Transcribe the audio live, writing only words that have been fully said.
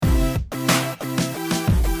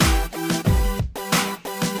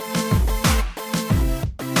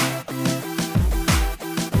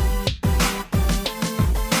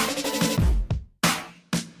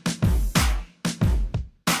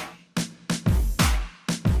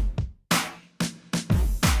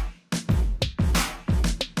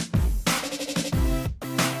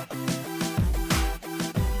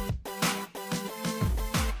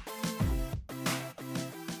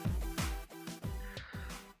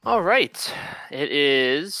All right. It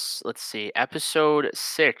is, let's see, episode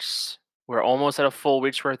 6. We're almost at a full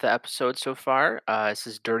week's worth of episodes so far. This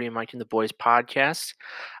is Dirty Mike and the Boys podcast.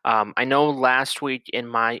 I know last week in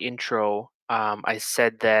my intro, I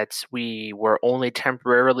said that we were only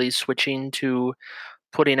temporarily switching to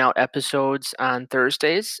putting out episodes on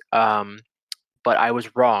Thursdays, but I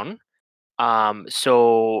was wrong.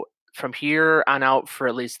 So from here on out, for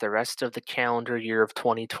at least the rest of the calendar year of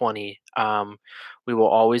 2020, we will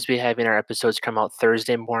always be having our episodes come out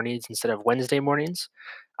Thursday mornings instead of Wednesday mornings.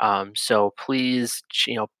 So please,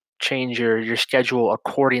 change your schedule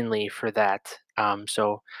accordingly for that.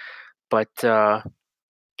 But plenty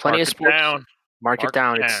Mark of it sports. down. Mark it Mark it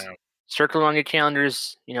down. It's down. circle on your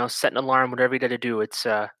calendars. Set an alarm, whatever you got to do. It's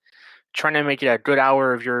trying to make it a good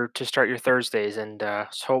hour of your to start your Thursdays, and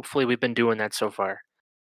so hopefully we've been doing that so far.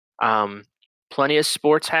 Um, Plenty of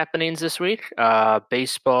sports happenings this week.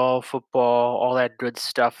 Baseball, football, all that good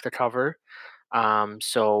stuff to cover.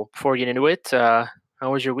 So before we get into it, how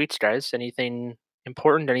was your week, guys? Anything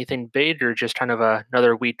important? Anything big, or just kind of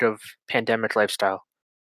another week of pandemic lifestyle?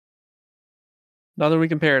 Another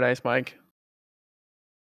week in paradise, Mike.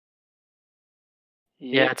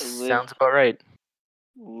 Yeah, Yep, it sounds about right.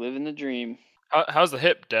 living the dream. How's the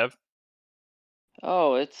hip, Dev?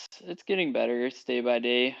 Oh, it's getting better. It's day by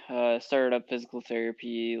day. Started up physical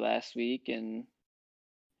therapy last week and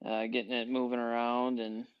getting it moving around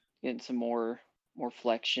and getting some more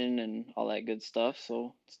flexion and all that good stuff.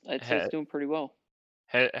 So I'd say it's Ha- doing pretty well.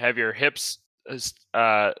 have your hips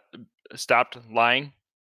stopped lying?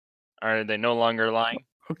 Are they no longer lying?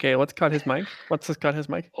 Okay, let's cut his mic. Let's cut his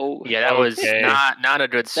mic. Oh, Yeah, that was Okay. not a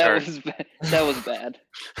good that start. was that was bad.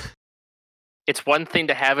 It's one thing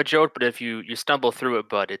to have a joke, but if you stumble through it,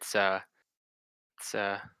 bud, it's a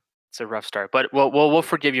rough start. But we'll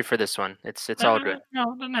forgive you for this one. It's all good.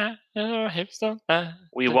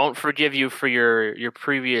 We won't forgive you for your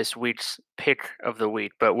previous week's pick of the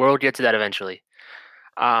week, but we'll get to that eventually.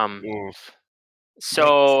 Oof.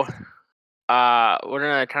 So we're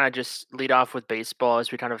gonna kind of just lead off with baseball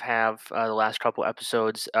as we kind of have the last couple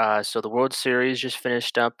episodes. So the World Series just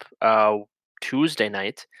finished up Tuesday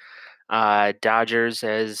night. Dodgers,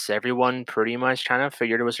 as everyone pretty much kind of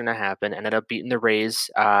figured it was going to happen, ended up beating the Rays.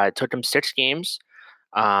 It took them 6 games.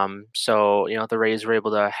 So the Rays were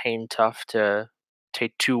able to hang tough to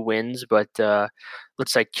take 2 wins, but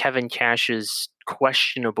looks like Kevin Cash's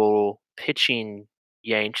questionable pitching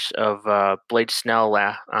yanks of Blake Snell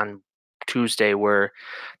on Tuesday were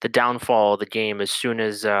the downfall of the game. As soon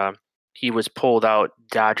as he was pulled out,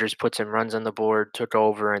 Dodgers put some runs on the board, took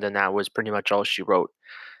over, and then that was pretty much all she wrote.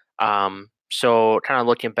 So kind of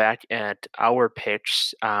looking back at our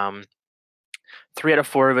picks, 3 out of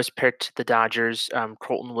 4 of us picked the Dodgers.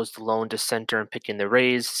 Colton was the lone dissenter in picking the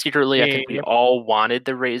Rays. Secretly, I think we Yep. all wanted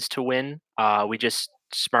the Rays to win. We just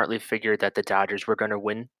smartly figured that the Dodgers were going to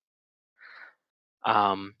win.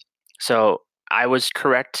 So I was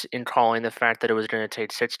correct in calling the fact that it was going to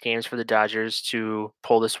take 6 games for the Dodgers to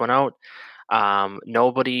pull this one out.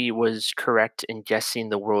 Nobody was correct in guessing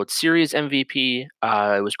the World Series MVP.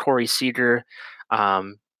 It was Corey Seager.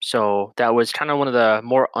 So that was kind of one of the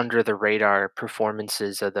more under the radar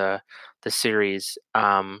performances of the series.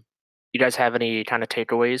 You guys have any kind of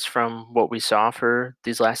takeaways from what we saw for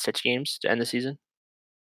these last 6 games to end the season?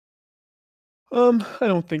 I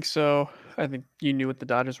don't think so. I think you knew what the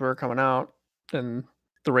Dodgers were coming out, and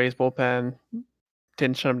the Rays bullpen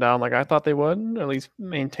didn't shut them down like I thought they would, or at least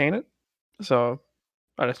maintain it. So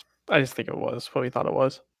I just think it was what we thought it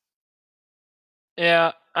was.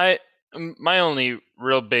 Yeah, my only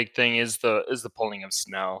real big thing is the pulling of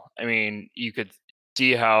Snell. I mean, you could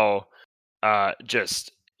see how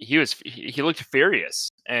just he looked furious,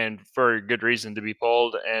 and for good reason to be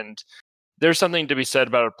pulled. And there's something to be said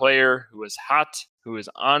about a player who is hot, who is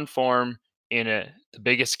on form in the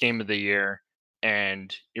biggest game of the year,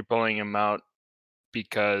 and you're pulling him out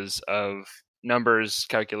because of numbers,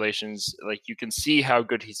 calculations. Like, you can see how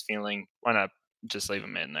good he's feeling. Why not just leave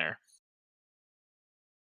him in there?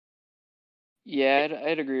 Yeah,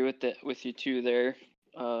 I'd agree with you too there.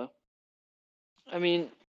 I mean,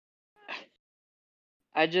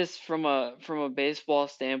 I just from a baseball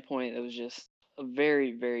standpoint, it was just a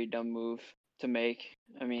very dumb move to make.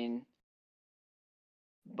 I mean,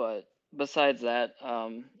 but besides that,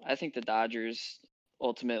 I think the Dodgers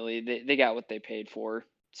ultimately they got what they paid for,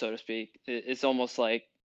 so to speak. It's almost like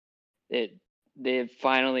it they've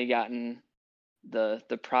finally gotten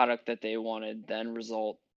the product that they wanted, the end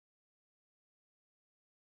result.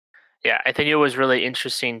 Yeah, I think it was really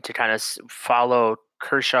interesting to kind of follow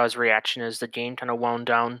Kershaw's reaction as the game kind of wound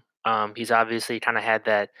down. He's obviously kind of had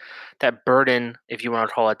that burden, if you want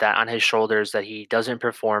to call it that, on his shoulders that he doesn't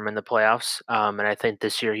perform in the playoffs. And I think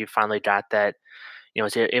this year he finally got that.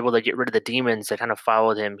 Was able to get rid of the demons that kind of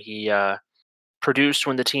followed him. He produced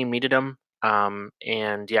when the team needed him.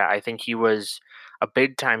 And yeah, I think he was a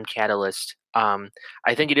big time catalyst.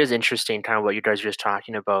 I think it is interesting, kind of what you guys were just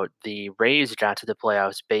talking about. The Rays got to the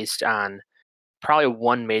playoffs based on probably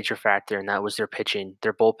one major factor, and that was their pitching.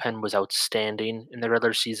 Their bullpen was outstanding in the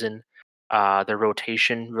regular season. Their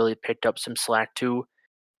rotation really picked up some slack too.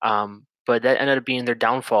 But that ended up being their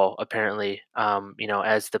downfall, apparently.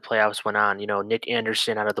 As the playoffs went on, Nick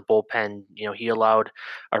Anderson out of the bullpen, he allowed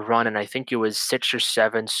a run, and I think it was 6 or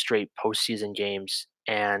 7 straight postseason games,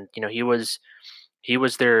 and he was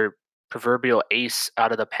their proverbial ace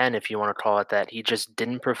out of the pen, if you want to call it that. He just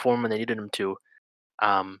didn't perform when they needed him to.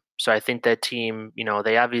 So I think that team,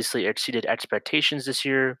 they obviously exceeded expectations this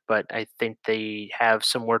year, but I think they have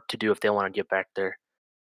some work to do if they want to get back there.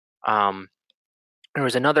 Um, there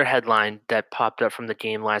was another headline that popped up from the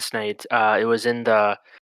game last night. It was in the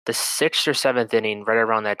 6th or 7th inning, right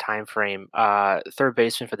around that time frame. Third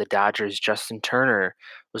baseman for the Dodgers, Justin Turner,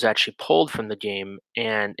 was actually pulled from the game,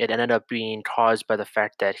 and it ended up being caused by the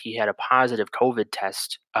fact that he had a positive COVID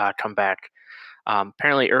test come back.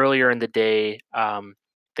 Apparently, earlier in the day,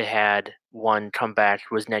 they had one come back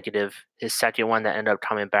who was negative. His second one that ended up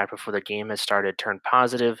coming back before the game had started turned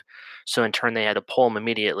positive. So in turn, they had to pull him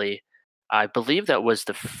immediately. I believe that was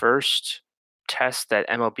the first test that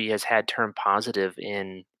MLB has had turn positive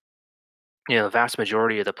in the vast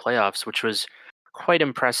majority of the playoffs, which was quite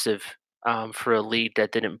impressive for a league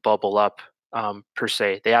that didn't bubble up per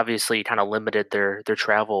se. They obviously kind of limited their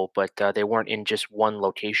travel, but they weren't in just one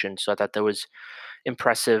location. So I thought that was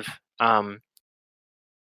impressive.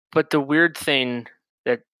 But the weird thing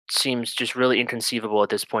that seems just really inconceivable at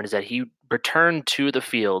this point is that he returned to the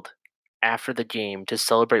field after the game to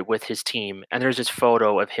celebrate with his team. And there's this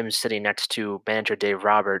photo of him sitting next to manager Dave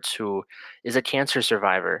Roberts, who is a cancer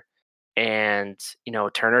survivor. And,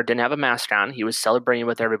 Turner didn't have a mask on. He was celebrating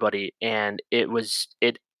with everybody. And it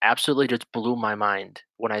absolutely just blew my mind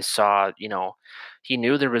when I saw, he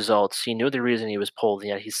knew the results. He knew the reason he was pulled,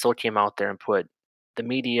 yet he still came out there and put the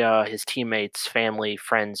media, his teammates, family,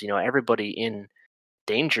 friends, everybody in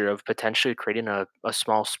danger of potentially creating a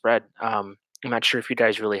small spread. I'm not sure if you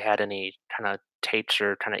guys really had any kind of takes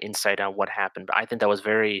or kind of insight on what happened, but I think that was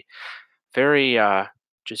very, very,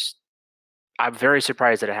 just, I'm very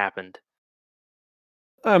surprised that it happened.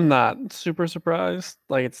 I'm not super surprised.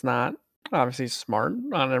 Like, it's not obviously smart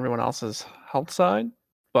on everyone else's health side,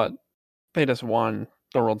 but they just won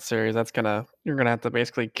the World Series. You're gonna have to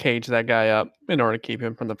basically cage that guy up in order to keep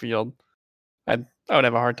him from the field. I would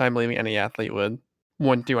have a hard time believing any athlete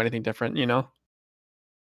wouldn't do anything different,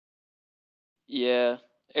 Yeah,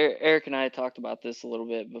 Eric and I talked about this a little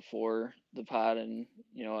bit before the pod, and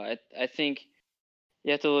I think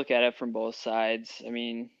you have to look at it from both sides. I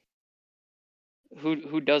mean,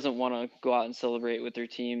 who doesn't want to go out and celebrate with their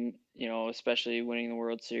team? Especially winning the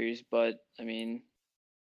World Series. But I mean,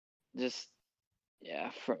 just yeah,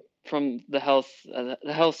 from the health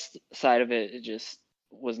side of it, it just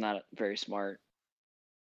was not very smart.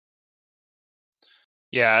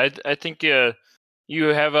 Yeah, I think you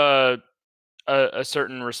have a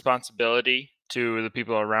certain responsibility to the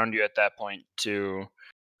people around you at that point to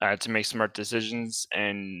make smart decisions,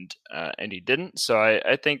 and he didn't. So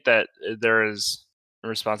I think that there is a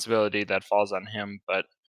responsibility that falls on him, but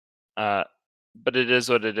it is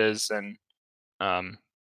what it is, and I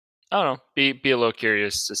don't know. Be a little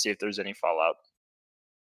curious to see if there's any fallout.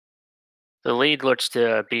 The league looks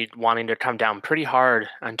to be wanting to come down pretty hard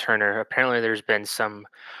on Turner. Apparently, there's been some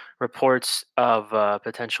reports of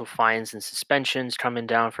potential fines and suspensions coming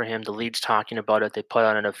down for him. The league's talking about it. They put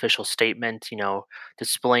out an official statement,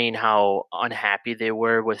 displaying how unhappy they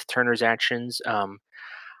were with Turner's actions.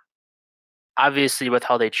 Obviously, with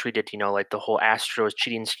how they treated, like the whole Astros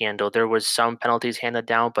cheating scandal, there was some penalties handed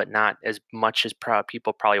down, but not as much as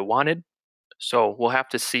people probably wanted. So we'll have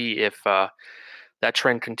to see if that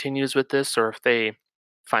trend continues with this, or if they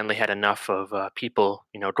finally had enough of people,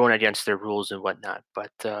 going against their rules and whatnot.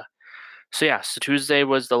 But so Tuesday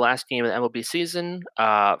was the last game of the MLB season.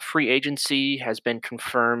 Free agency has been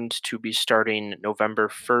confirmed to be starting November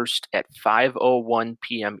 1st at 5:01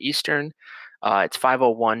 p.m. Eastern. It's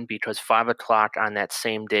 5:01 because 5 o'clock on that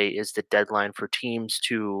same day is the deadline for teams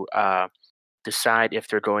to decide if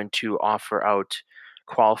they're going to offer out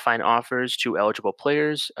qualifying offers to eligible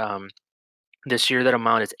players. This year, that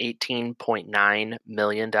amount is $18.9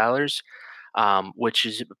 million, which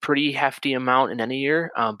is a pretty hefty amount in any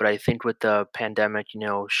year. But I think with the pandemic,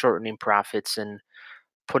 shortening profits and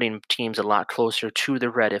putting teams a lot closer to the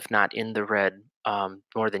red, if not in the red,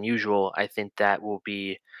 more than usual. I think that will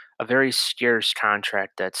be a very scarce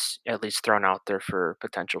contract that's at least thrown out there for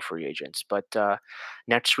potential free agents. But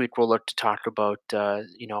next week we'll look to talk about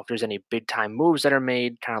if there's any big time moves that are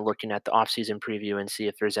made, kind of looking at the offseason preview and see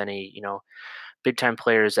if there's any big time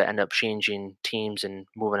players that end up changing teams and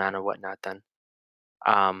moving on and whatnot. Then.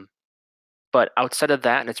 But outside of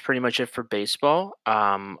that, and it's pretty much it for baseball.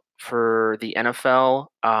 For the NFL,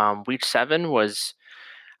 Week 7 was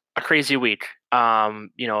a crazy week.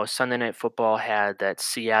 Sunday Night Football had that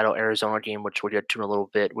Seattle Arizona game, which we'll get to in a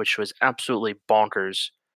little bit, which was absolutely bonkers.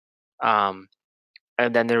 And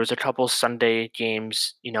then there was a couple Sunday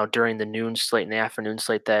games, during the noon slate and the afternoon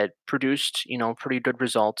slate that produced, pretty good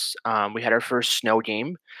results. We had our first snow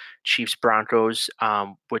game, Chiefs Broncos,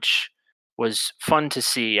 which was fun to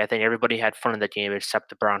see. I think everybody had fun in the game except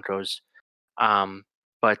the Broncos.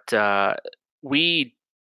 But we,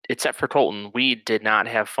 except for Colton, we did not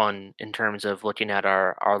have fun in terms of looking at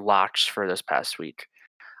our locks for this past week.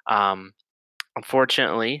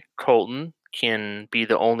 Unfortunately, Colton can be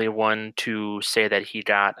the only one to say that he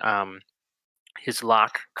got his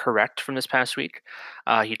lock correct from this past week.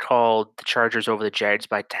 He called the Chargers over the Jags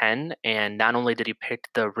by 10, and not only did he pick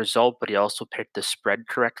the result, but he also picked the spread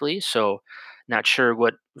correctly. So, not sure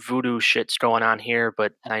what voodoo shit's going on here,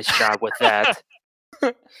 but nice job with that.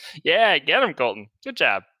 Yeah, get him, Colton. Good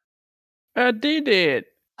job. I did it.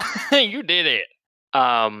 You did it.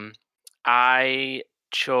 I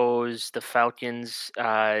chose the Falcons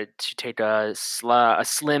to take a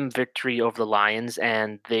slim victory over the Lions,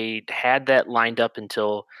 and they had that lined up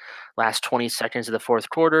until last 20 seconds of the fourth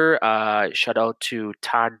quarter. Shout out to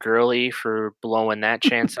Todd Gurley for blowing that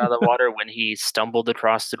chance out of the water when he stumbled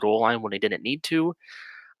across the goal line when he didn't need to.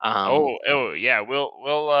 Yeah,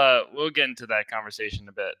 we'll get into that conversation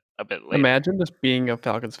a bit later. Imagine just being a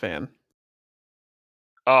Falcons fan.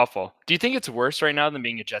 Awful. Do you think it's worse right now than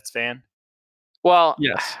being a Jets fan? Well,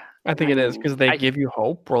 Yes, I think it is because they give you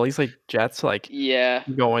hope, or at least like Jets, like Yeah.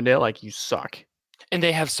 you go into it like you suck. And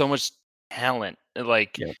they have so much talent,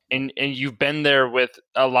 like, Yep. and you've been there with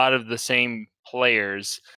a lot of the same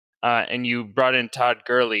players, and you brought in Todd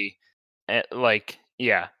Gurley, that might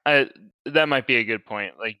be a good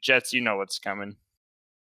point. Like Jets, you know what's coming.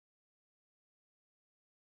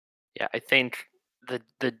 Yeah, I think the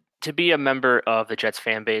to be a member of the Jets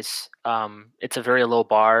fan base, it's a very low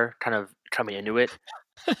bar kind of coming into it.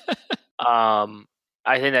 I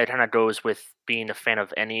think that kind of goes with being a fan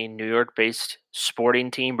of any New York-based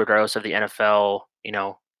sporting team, regardless of the NFL,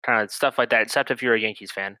 kind of stuff like that, except if you're a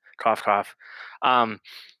Yankees fan. Cough, cough.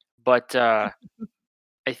 But I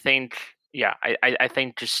think, I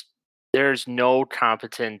think just there's no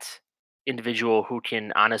competent individual who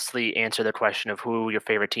can honestly answer the question of who your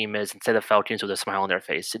favorite team is instead of Falcons with a smile on their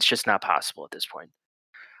face. It's just not possible at this point.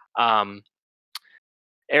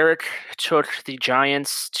 Eric took the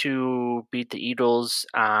Giants to beat the Eagles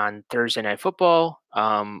on Thursday Night Football.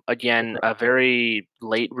 Again, a very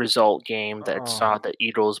late result game that saw the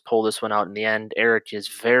Eagles pull this one out in the end. Eric is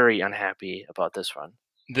very unhappy about this one.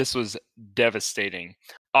 This was devastating,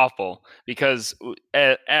 awful, because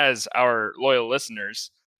as our loyal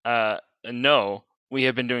listeners know, we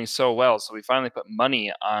have been doing so well, so we finally put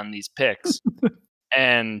money on these picks,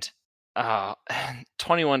 and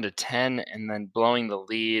 21-10, and then blowing the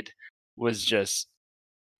lead was just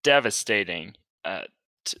devastating. I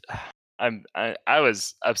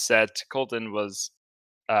was upset. Colton was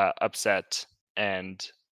upset and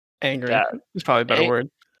angry. It's probably a better word.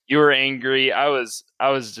 You were angry. I was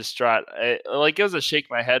distraught. It was a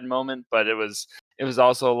shake my head moment, but it was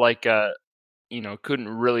also like couldn't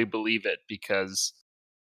really believe it because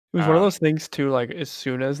it was one of those things too. Like as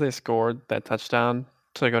soon as they scored that touchdown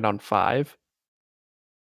to go down 5,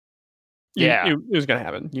 it was gonna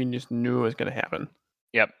happen. You just knew it was gonna happen.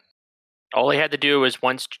 Yep. All he had to do was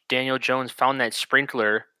once Daniel Jones found that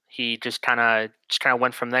sprinkler, he just kind of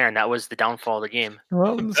went from there, and that was the downfall of the game.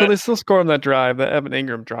 Well, so they still scored on that drive. That Evan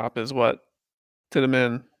Ingram drop is what did them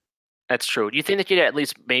in. That's true. Do you think they could get at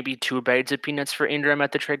least maybe 2 bags of peanuts for Ingram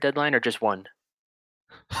at the trade deadline, or just 1?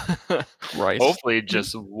 Christ. Hopefully,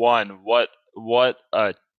 just 1. What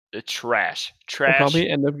a trash. They'll probably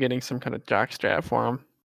end up getting some kind of jockstrap for him.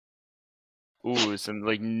 Ooh, some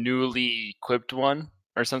like newly equipped one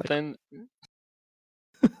or something.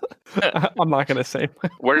 I'm not gonna say.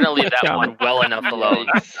 We're gonna leave that one well enough alone.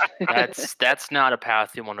 That's not a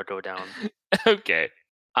path you want to go down. Okay.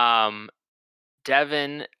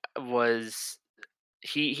 Devin was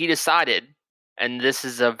he decided, and this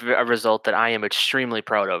is a result that I am extremely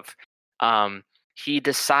proud of. He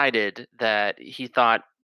decided that he thought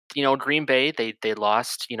Green Bay, they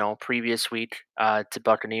lost, previous week to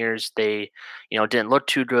Buccaneers. They, didn't look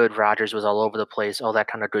too good. Rodgers was all over the place, all that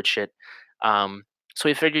kind of good shit. So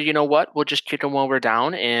we figured, you know what, we'll just kick them while we're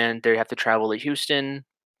down, and they have to travel to Houston.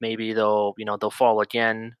 Maybe they'll fall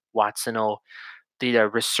again. Watson will be the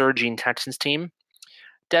resurging Texans team.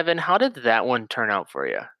 Devin, how did that one turn out for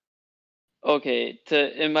you? Okay,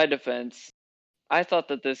 in my defense, I thought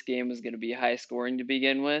that this game was going to be high scoring to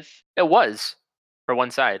begin with. It was, for one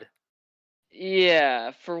side.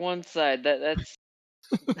 Yeah, for one side, that's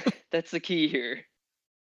that's the key here.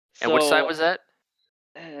 And which side So, was that?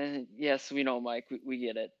 yes, we know, Mike. We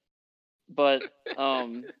get it. But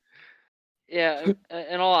yeah,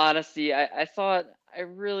 in all honesty, I thought I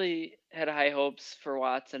really had high hopes for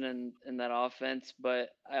Watson and that offense, but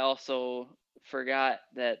I also forgot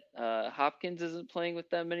that Hopkins isn't playing with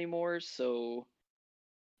them anymore. So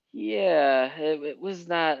yeah, it was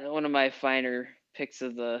not one of my finer picks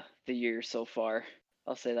of the year so far.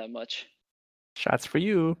 I'll say that much. Shots for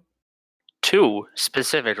you. 2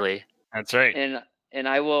 specifically. That's right. And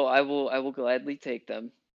I will gladly take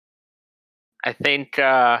them. I think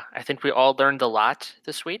we all learned a lot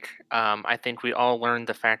this week. I think we all learned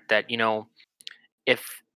the fact that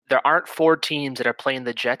if there aren't 4 teams that are playing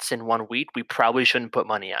the Jets in 1 week, we probably shouldn't put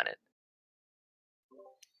money on it.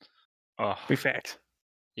 Oh, Be fact.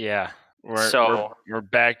 yeah. So- We're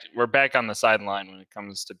back on the sideline when it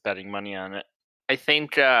comes to betting money on it. I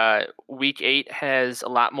think week 8 has a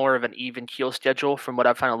lot more of an even keel schedule from what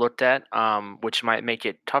I've kind of looked at, which might make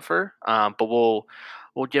it tougher. But we'll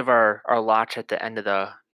give our locks at the end of the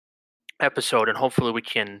episode, and hopefully we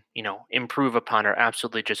can improve upon our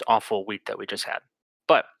absolutely just awful week that we just had.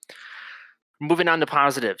 But moving on to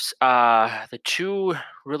positives, the 2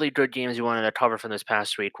 really good games we wanted to cover from this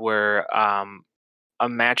past week were a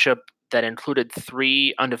matchup that included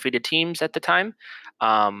 3 undefeated teams at the time.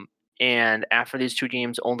 And after these 2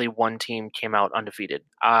 games, only 1 team came out undefeated.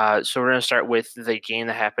 So we're going to start with the game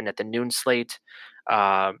that happened at the noon slate,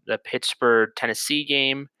 the Pittsburgh-Tennessee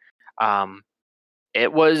game.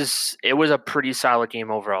 It was a pretty solid game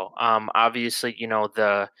overall. Obviously,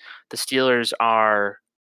 the Steelers are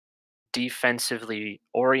defensively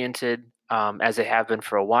oriented, as they have been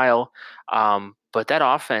for a while, but that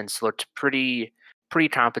offense looked pretty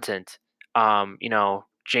competent.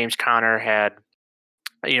 James Conner had,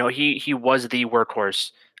 he was the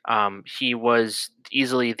workhorse. He was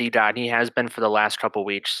easily the guy. And he has been for the last couple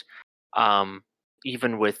weeks.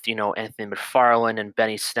 Even with Anthony McFarland and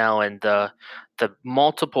Benny Snell and the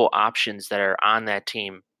multiple options that are on that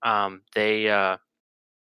team, they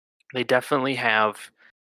definitely have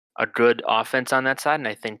a good offense on that side, and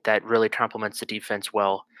I think that really complements the defense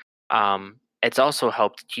well. It's also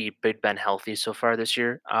helped keep Big Ben healthy so far this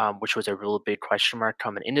year, which was a real big question mark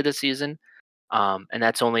coming into the season. And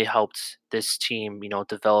that's only helped this team,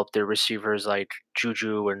 develop their receivers like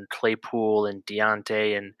Juju and Claypool and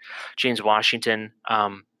Deontay and James Washington.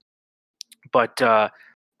 But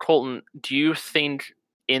Colton, do you think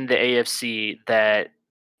in the AFC that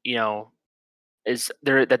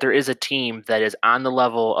there is a team that is on the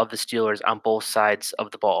level of the Steelers on both sides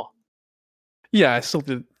of the ball? Yeah, I still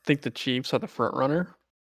think the Chiefs are the front runner,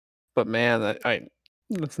 but man,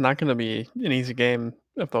 it's not going to be an easy game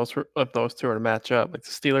if those 2 are to match up. Like the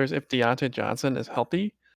Steelers, if Deontay Johnson is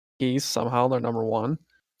healthy, he's somehow their number 1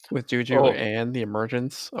 with Juju and the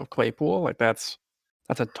emergence of Claypool. Like that's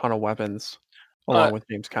a ton of weapons along with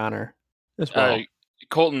James Conner as well.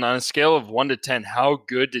 Colton, on a scale of 1 to 10, how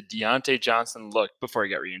good did Deontay Johnson look before he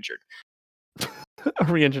got re-injured?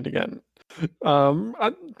 Re-injured again.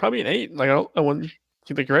 Probably an 8. Like I wouldn't.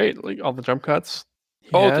 He looked great. Like all the jump cuts.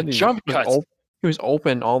 The jump cuts. He was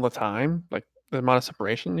open all the time. Like the amount of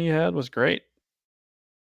separation he had was great.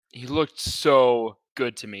 He looked so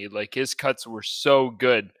good to me. Like his cuts were so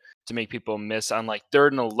good to make people miss on like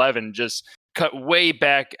 3rd and 11. Just cut way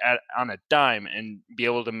back on a dime and be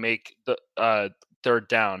able to make the 3rd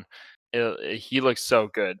down. He looks so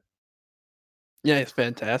good. Yeah, he's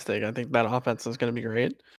fantastic. I think that offense is going to be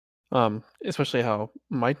great. Especially how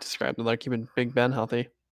Mike described it, like keeping Big Ben healthy.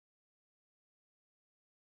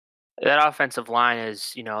 That offensive line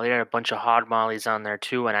is, they had a bunch of hog mollies on there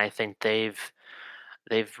too, and I think they've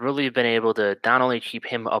really been able to not only keep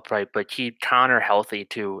him upright, but keep Conner healthy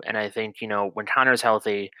too. And I think, when Conner's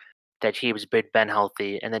healthy, that keeps Big Ben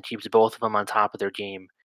healthy, and that keeps both of them on top of their game.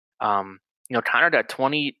 Conner got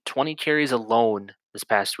 20 carries alone this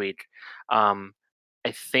past week. I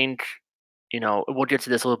think, we'll get to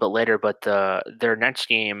this a little bit later, but their next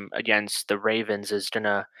game against the Ravens is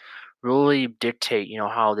gonna really dictate,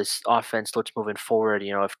 how this offense looks moving forward.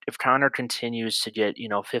 If Connor continues to get,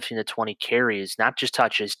 15 to 20 carries, not just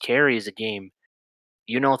touches, carries a game,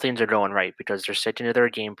 things are going right because they're sticking to their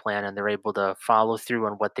game plan and they're able to follow through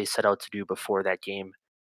on what they set out to do before that game.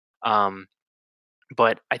 Um,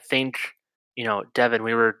 but I think, Devin,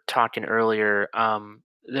 we were talking earlier.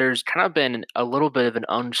 There's kind of been a little bit of an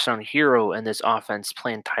unsung hero in this offense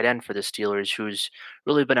playing tight end for the Steelers, who's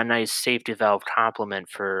really been a nice safety valve complement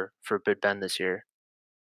for Big Ben this year.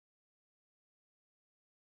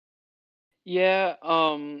 Yeah,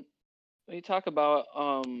 when you talk about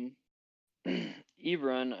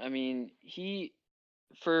Ebron, I mean,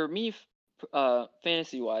 for me,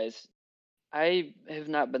 fantasy wise, I have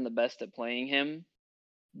not been the best at playing him,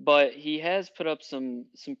 but he has put up some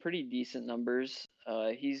pretty decent numbers.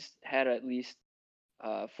 He's had at least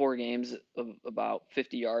 4 games of about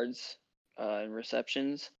 50 yards in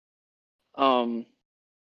receptions. Um,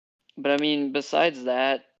 but I mean, besides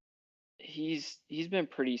that, he's been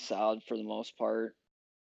pretty solid for the most part.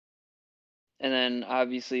 And then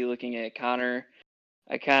obviously looking at Connor,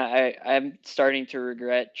 I'm starting to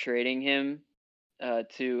regret trading him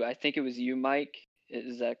to, I think it was you, Mike.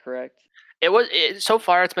 Is that correct? So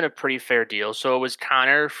far it's been a pretty fair deal. So it was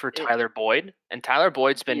Connor for It, Tyler Boyd, and Tyler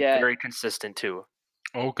Boyd's been yeah, very consistent too.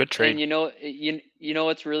 Oh, good and trade. you know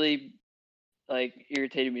what's really like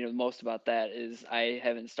irritated me the most about that is I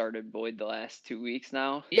haven't started Boyd the last 2 weeks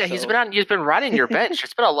now. Yeah, So he's been riding your bench.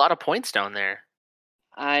 It's been a lot of points down there.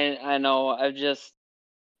 I know I've just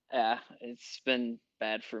it's been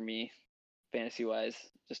bad for me fantasy wise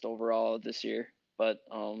just overall this year. But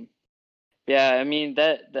yeah, I mean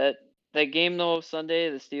that game though Sunday,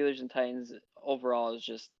 the Steelers and Titans overall is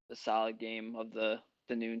just a solid game of the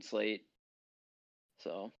noon slate.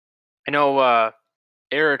 So I know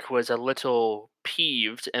Eric was a little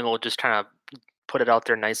peeved, and we'll just kind of put it out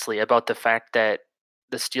there nicely about the fact that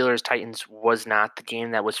the Steelers Titans was not the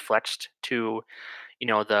game that was flexed to,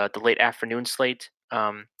 the late afternoon slate.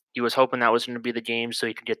 He was hoping that was going to be the game so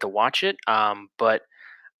he could get to watch it. But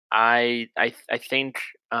I think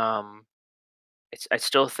I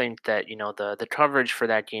still think that the coverage for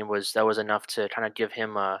that game was enough to kind of give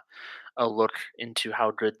him a look into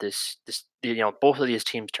how good this both of these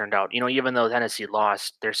teams turned out. Even though Tennessee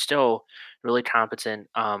lost, they're still really competent.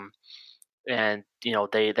 And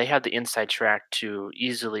they have the inside track to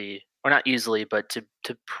easily, or not easily, but to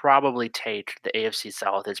probably take the AFC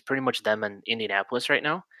South. It's pretty much them and Indianapolis right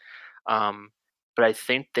now. But I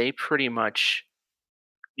think they pretty much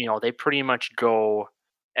go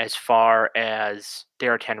as far as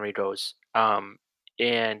Derrick Henry goes.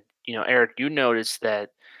 And Eric, you noticed that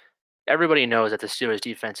everybody knows that the Steelers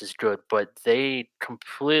defense is good, but they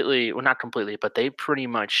completely, well, not completely, but they pretty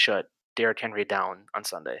much shut Derrick Henry down on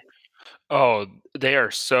Sunday. Oh, they are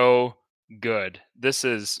so good. This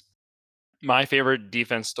is my favorite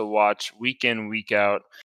defense to watch week in, week out.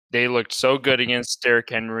 They looked so good against Derrick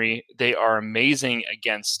Henry. They are amazing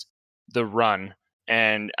against the run.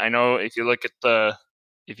 And I know if you look at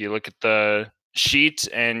the sheet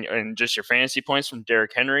and just your fantasy points from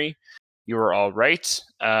Derrick Henry, you were all right.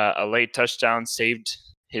 A late touchdown saved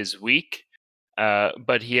his week,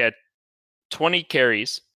 but he had 20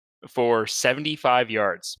 carries for 75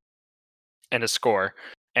 yards and a score,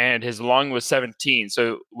 and his long was 17.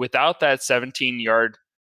 So without that 17-yard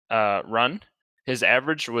run, his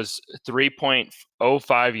average was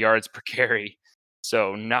 3.05 yards per carry.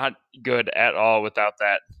 So not good at all without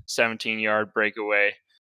that 17-yard breakaway,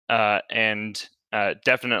 and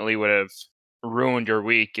definitely would have ruined your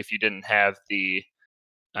week if you didn't have the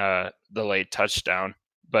late touchdown.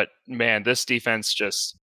 But man, this defense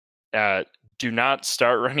just do not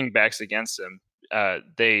start running backs against him.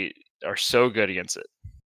 They are so good against it.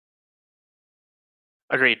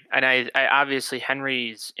 Agreed. And I obviously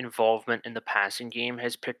Henry's involvement in the passing game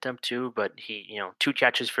has picked up too, but he, 2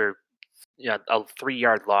 catches for a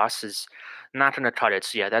 3-yard loss is not going to cut it.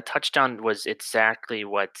 So yeah, that touchdown was exactly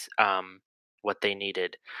what they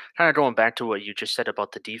needed. Kind of going back to what you just said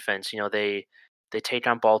about the defense, they take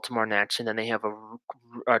on Baltimore next, and then they have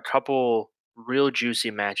a couple real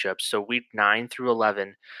juicy matchups. So week 9 through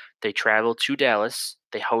 11, they travel to Dallas,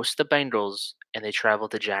 they host the Bengals, and they travel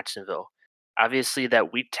to Jacksonville. Obviously,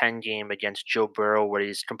 that week 10 game against Joe Burrow, where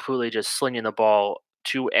he's completely just slinging the ball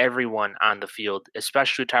to everyone on the field,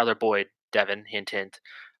 especially Tyler Boyd, Devin, hint, hint.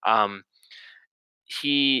 Um,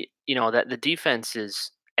 that the defense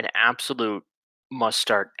is an absolute must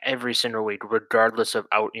start every single week, regardless of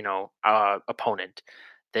opponent.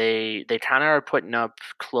 They kind of are putting up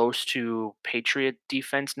close to Patriot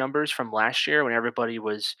defense numbers from last year when everybody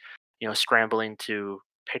was scrambling to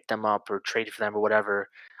pick them up or trade for them or whatever.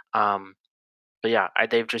 But yeah,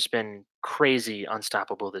 they've just been crazy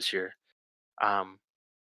unstoppable this year. Um,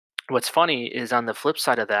 what's funny is on the flip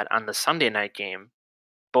side of that, on the Sunday night game,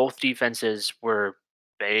 both defenses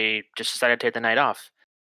they just decided to take the night off.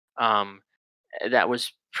 Um, that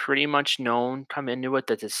was pretty much known coming into it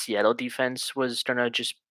that the Seattle defense was gonna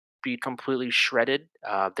just be completely shredded.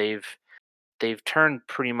 They've turned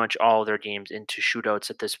pretty much all of their games into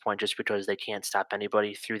shootouts at this point, just because they can't stop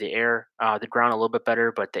anybody through the air. The ground a little bit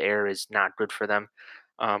better, but the air is not good for them.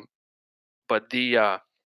 Um, but the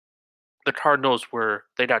Cardinals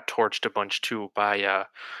they got torched a bunch too by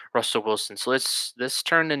Russell Wilson. So this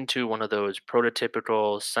turned into one of those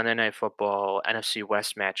prototypical Sunday Night Football NFC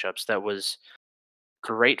West matchups that was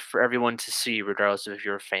great for everyone to see, regardless of if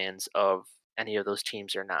you're fans of any of those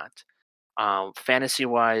teams or not. Fantasy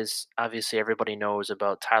wise, obviously everybody knows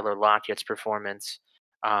about Tyler Lockett's performance.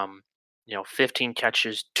 15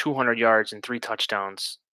 catches, 200 yards, and 3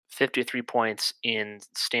 touchdowns, 53 points in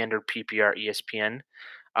standard PPR ESPN.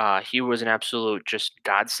 He was an absolute just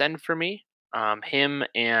godsend for me. Him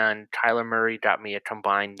and Kyler Murray got me a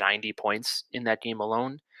combined 90 points in that game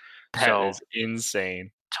alone. That So is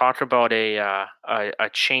insane. talk about a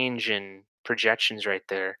change in projections right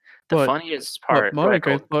there. The But funniest but part, go ahead, Mike,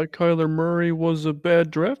 I Colton. thought Kyler Murray was a bad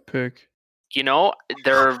draft pick.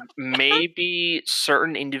 There may be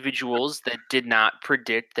certain individuals that did not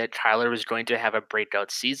predict that Kyler was going to have a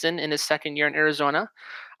breakout season in his second year in Arizona.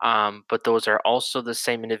 But those are also the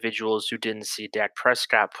same individuals who didn't see Dak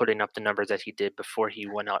Prescott putting up the numbers that he did before he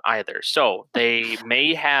went out either. So they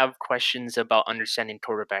may have questions about understanding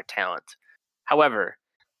quarterback talent. However,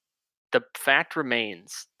 the fact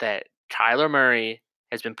remains that Kyler Murray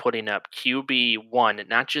has been putting up QB1,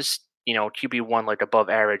 not just, QB1 like above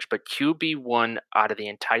average, but QB1 out of the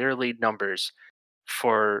entire league numbers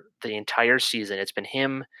for the entire season. It's been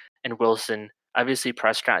him and Wilson. Obviously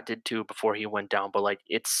Prescott did too before he went down, but like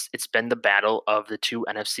it's been the battle of the two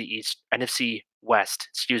NFC West,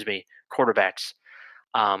 quarterbacks.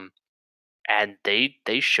 Um and they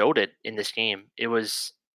showed it in this game. It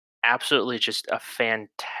was absolutely just a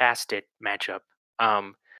fantastic matchup.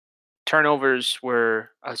 Um, Turnovers were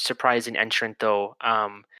a surprising entrant, though.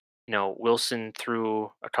 Wilson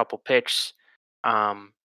threw a couple picks,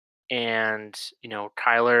 um, and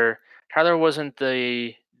Kyler wasn't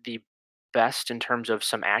the best in terms of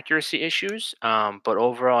some accuracy issues. But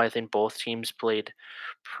overall, I think both teams played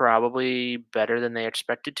probably better than they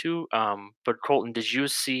expected to. But Colton, did you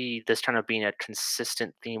see this kind of being a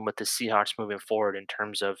consistent theme with the Seahawks moving forward in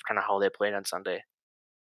terms of kind of how they played on Sunday?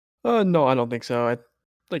 No, I don't think so.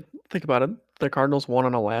 Think about it. The Cardinals won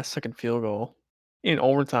on a last-second field goal in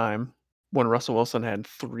overtime when Russell Wilson had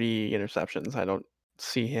 3 interceptions. I don't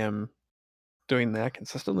see him doing that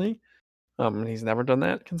consistently. He's never done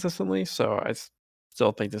that consistently, so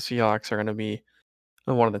still think the Seahawks are going to be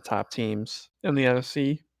one of the top teams in the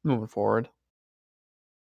NFC moving forward.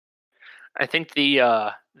 I think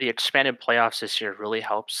the expanded playoffs this year really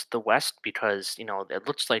helps the West because, it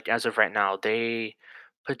looks like as of right now, they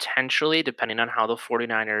potentially, depending on how the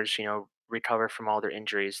 49ers, recover from all their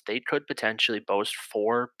injuries, they could potentially boast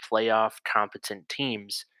 4 playoff competent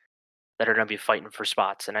teams that are going to be fighting for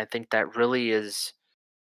spots. And I think that really is,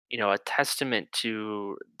 a testament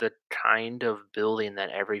to the kind of building that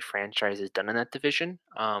every franchise has done in that division.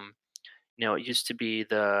 It used to be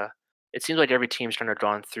it seems like every team's kind of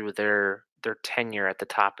gone through their tenure at the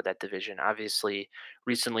top of that division. Obviously,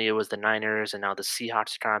 recently it was the Niners, and now the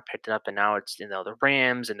Seahawks kind of picked it up, and now it's the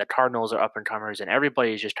Rams and the Cardinals are up and comers, and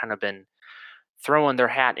everybody's just kind of been throwing their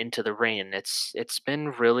hat into the ring. It's been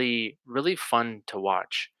really really fun to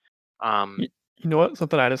watch. Um, You, you know what?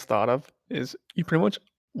 Something I just thought of is you pretty much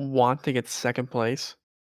want to get second place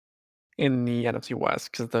in the NFC West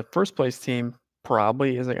because the first place team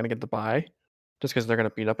probably isn't going to get the bye just because they're going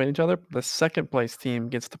to beat up on each other. The second place team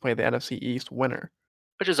gets to play the NFC East winner,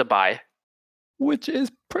 which is a bye. which is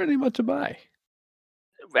pretty much a bye.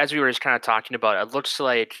 As we were just kind of talking about, it looks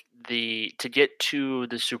like to get to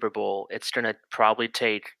the Super Bowl, it's going to probably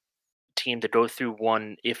take team to go through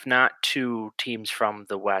one, if not two teams from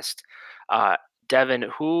the West. Uh, Devin,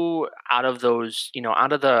 who out of those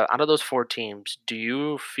 4 teams, do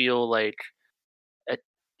you feel like, uh,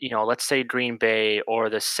 let's say Green Bay or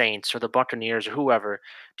the Saints or the Buccaneers or whoever,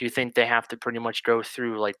 do you think they have to pretty much go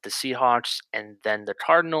through like the Seahawks and then the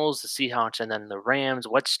Cardinals, the Seahawks and then the Rams?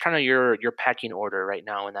 What's kind of your pecking order right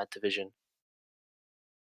now in that division?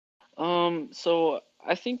 So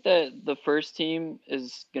I think that the first team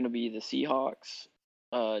is gonna be the Seahawks.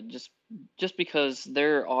 Just because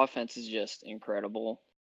their offense is just incredible.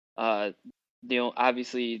 Uh,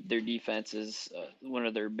 obviously their defense is one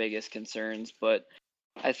of their biggest concerns, but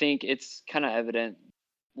I think it's kind of evident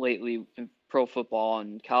lately in pro football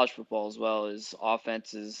and college football as well, is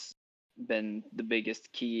offense has been the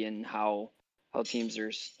biggest key in how teams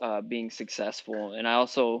are being successful. And I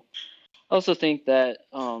also think that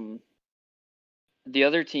the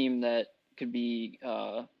other team that could be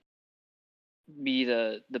the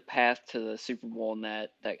path to the Super Bowl in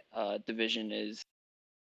that division is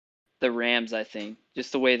the Rams. I think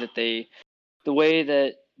just the way that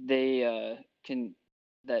they can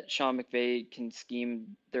that Sean McVay can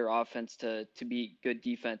scheme their offense to beat good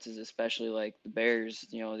defenses, especially like the Bears.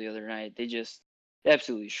 The other night they just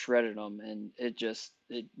absolutely shredded them, and it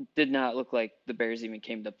did not look like the Bears even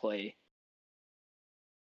came to play.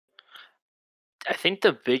 I think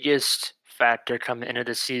the biggest factor coming into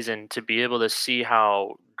the season to be able to see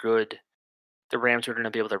how good the Rams were going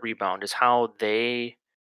to be able to rebound is how they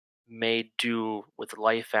made do with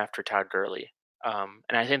life after Todd Gurley. And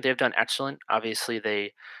I think they've done excellent. Obviously,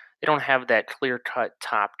 they don't have that clear cut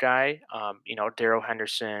top guy. Darrell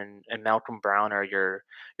Henderson and Malcolm Brown are your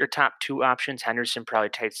top two options. Henderson probably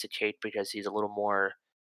takes the cake because he's a little more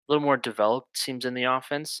developed, seems, in the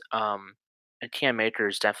offense. And Cam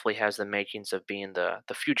Akers definitely has the makings of being the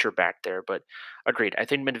future back there. But agreed, I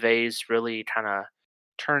think McVay's really kind of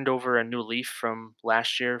turned over a new leaf from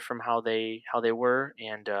last year from how they were,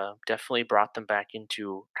 and definitely brought them back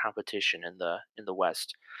into competition in the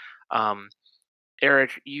West. Um,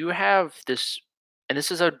 Eric, you have this, and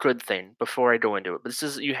this is a good thing. Before I go into it, but this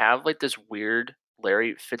is you have like this weird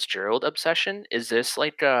Larry Fitzgerald obsession. Is this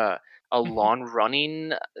like a long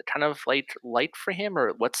running kind of like light for him,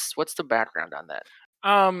 or what's the background on that?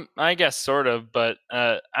 I guess sort of, but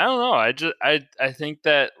I don't know. I think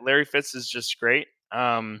that Larry Fitz is just great.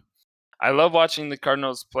 I love watching the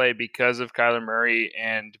Cardinals play because of Kyler Murray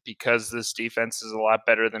and because this defense is a lot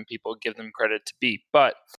better than people give them credit to be.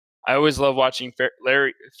 But I always love watching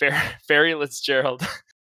Larry Fitzgerald,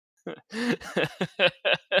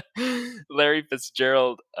 Larry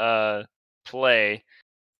Fitzgerald play,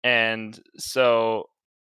 and so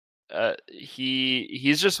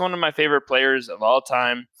he's just one of my favorite players of all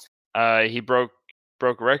time. He broke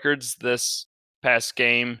records this past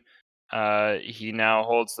game. He now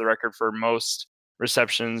holds the record for most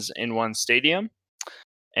receptions in one stadium,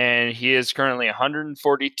 and he is currently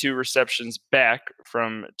 142 receptions back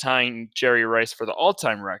from tying Jerry Rice for the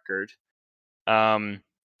all-time record.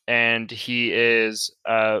 And he is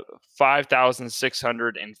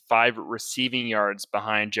 5,605 receiving yards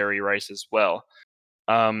behind Jerry Rice as well.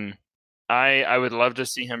 Um, I would love to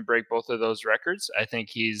see him break both of those records. I think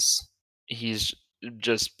he's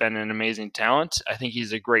just been an amazing talent. I think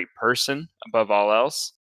he's a great person above all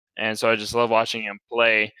else, and so I just love watching him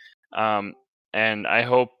play. And I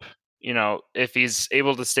hope if he's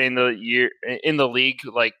able to stay in the league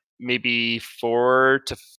like maybe 4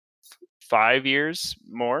 to 5 years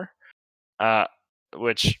more,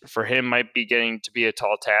 which for him might be getting to be a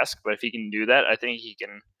tall task. But if he can do that, I think he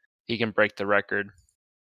can break the record.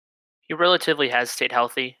 He relatively has stayed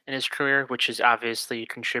healthy in his career, which has obviously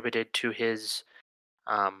contributed to his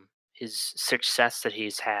success that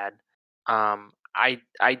he's had.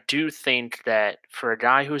 I do think that for a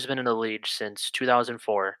guy who's been in the league since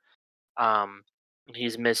 2004, um,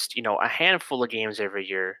 he's missed a handful of games every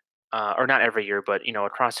year, or not every year, but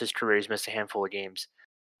across his career he's missed a handful of games.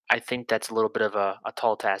 I think that's a little bit of a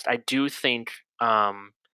tall task. I do think a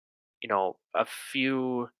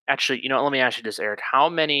few actually, let me ask you this, Eric. How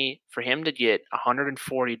many for him to get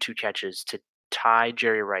 142 catches to tie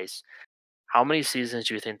Jerry Rice? How many seasons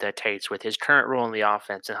do you think that takes with his current role in the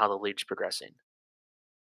offense and how the league's progressing?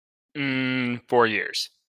 4 years.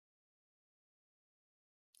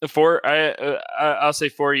 I'll say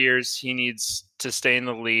 4 years. He needs to stay in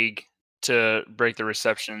the league to break the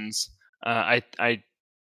receptions. I'm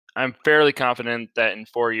fairly confident that in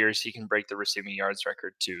 4 years he can break the receiving yards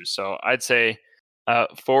record too. So I'd say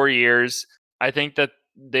 4 years. I think that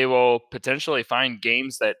they will potentially find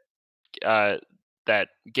games that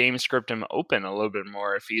game script him open a little bit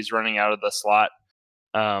more if he's running out of the slot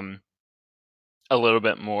a little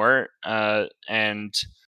bit more and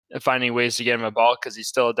finding ways to get him a ball because he's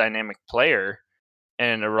still a dynamic player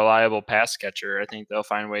and a reliable pass catcher. I think they'll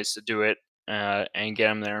find ways to do it and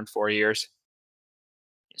get him there in 4 years.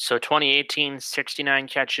 So 2018, 69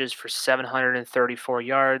 catches for 734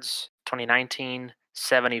 yards. 2019,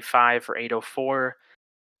 75 for 804.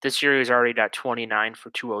 This year he's already got 29 for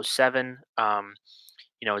 207.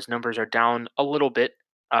 His numbers are down a little bit.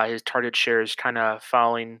 His target share is kind of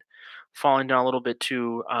falling down a little bit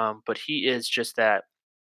too. But he is just that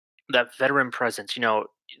veteran presence.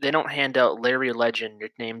 They don't hand out Larry Legend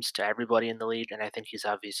nicknames to everybody in the league, and I think he's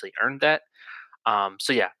obviously earned that.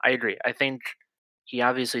 So yeah, I agree. I think he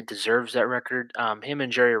obviously deserves that record. Him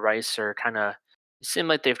and Jerry Rice are kind of seem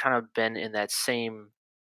like they've kind of been in that same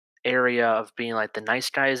area of being like the nice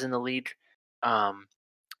guys in the league. Um,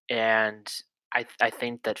 and I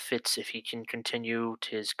think that Fitz, if he can continue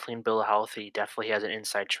to his clean bill of health, he definitely has an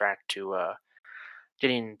inside track to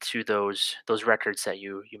getting to those records that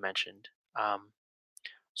you mentioned. Um,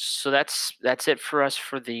 so that's it for us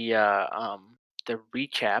for the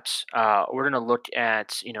recaps. We're gonna look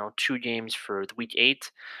at two games for the week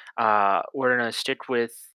 8. We're gonna stick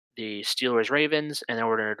with the Steelers Ravens, and then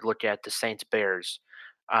we're gonna look at the Saints Bears.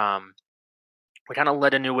 Um, we kind of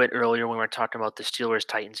led into it earlier when we were talking about the Steelers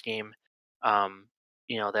Titans game. Um,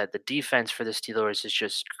 that the defense for the Steelers is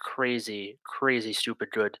just crazy, crazy, stupid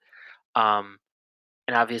good. Um,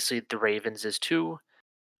 and obviously the Ravens is too.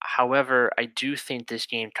 However, I do think this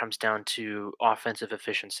game comes down to offensive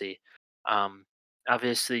efficiency. Um,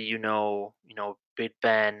 Obviously, Big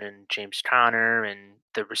Ben and James Conner and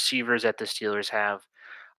the receivers that the Steelers have.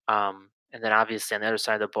 And then obviously on the other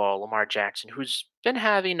side of the ball, Lamar Jackson, who's been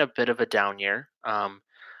having a bit of a down year,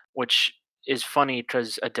 which is funny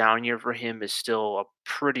because a down year for him is still a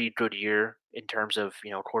pretty good year in terms of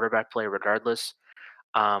quarterback play, regardless.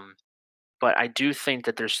 Um, but I do think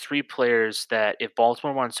that there's 3 players that if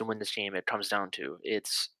Baltimore wants to win this game, it comes down to.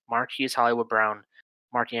 It's Marquise Hollywood Brown,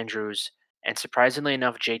 Mark Andrews, and surprisingly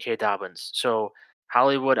enough, J.K. Dobbins. So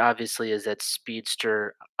Hollywood obviously is that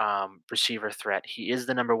speedster receiver threat. He is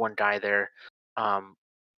the number 1 guy there. Um,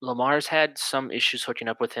 Lamar's had some issues hooking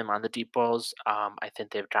up with him on the deep balls. I think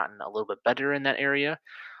they've gotten a little bit better in that area.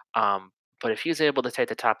 Um, but if he's able to take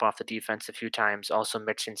the top off the defense a few times, also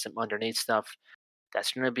mixing some underneath stuff,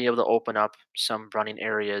 that's going to be able to open up some running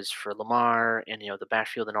areas for Lamar and the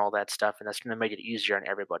backfield and all that stuff, and that's going to make it easier on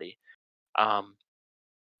everybody. Um,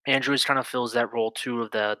 Andrews kind of fills that role too of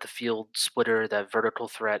the field splitter, that vertical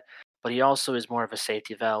threat, but he also is more of a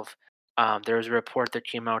safety valve. There was a report that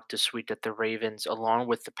came out this week that the Ravens, along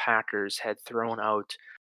with the Packers, had thrown out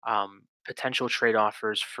potential trade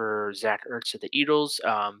offers for Zach Ertz of the Eagles.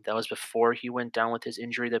 That was before he went down with his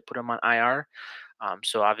injury that put him on IR.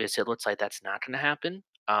 So obviously, it looks like that's not going to happen.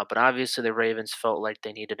 But obviously, the Ravens felt like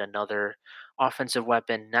they needed another offensive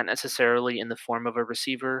weapon, not necessarily in the form of a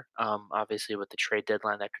receiver. Obviously, with the trade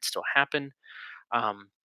deadline, that could still happen. Um,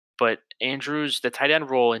 but Andrews, the tight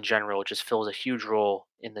end role in general, just fills a huge role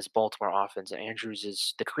in this Baltimore offense. And Andrews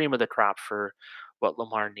is the cream of the crop for what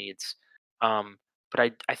Lamar needs.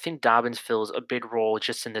 But I think Dobbins fills a big role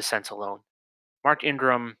just in this sense alone. Mark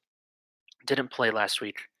Ingram didn't play last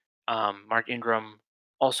week. Mark Ingram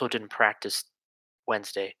also didn't practice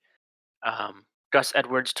Wednesday. Gus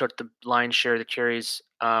Edwards took the lion's share of the carries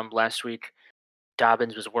last week.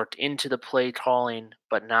 Dobbins was worked into the play calling,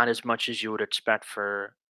 but not as much as you would expect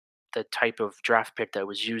for the type of draft pick that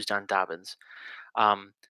was used on Dobbins.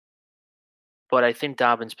 Um, but I think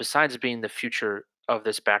Dobbins, besides being the future of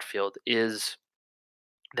this backfield, is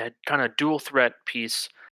that kind of dual threat piece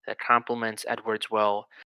that complements Edwards well,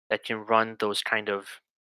 that can run those kind of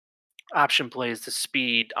option plays, the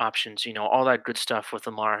speed options, all that good stuff with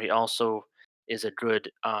Lamar. He also is a good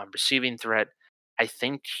receiving threat. I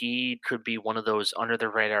think he could be one of those under the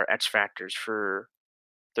radar X factors for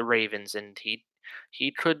the Ravens, and he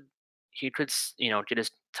could get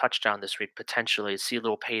his touchdown this week potentially. See a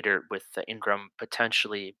little Pater with Ingram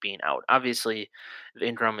potentially being out. Obviously, if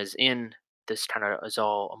Ingram is in, this kind of is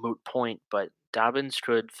all a moot point, but Dobbins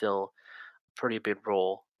could fill a pretty big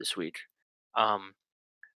role this week. Um,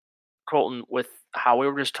 Colton, with how we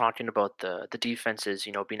were just talking about the defenses,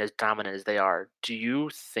 being as dominant as they are, do you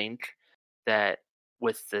think that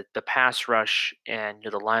with the pass rush and the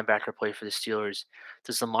linebacker play for the Steelers,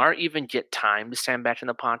 does Lamar even get time to stand back in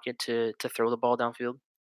the pocket to throw the ball downfield?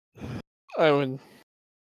 I would.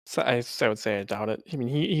 I would say I doubt it. I mean,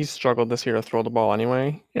 he struggled this year to throw the ball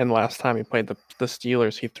anyway, and last time he played the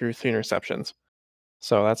Steelers, he threw 3 interceptions,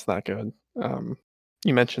 so that's not good.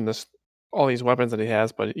 You mentioned all these weapons that he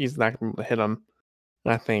has, but he's not going to be able to hit them.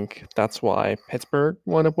 And I think that's why Pittsburgh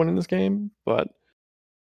wound up winning this game. But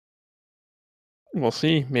we'll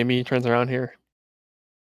see. Maybe he turns around here.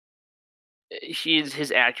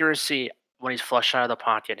 His accuracy when he's flushed out of the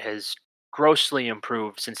pocket has grossly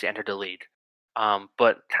improved since he entered the league.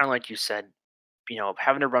 But kind of like you said,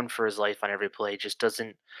 having to run for his life on every play just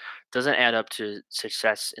doesn't add up to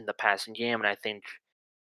success in the passing game. And I think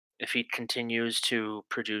if he continues to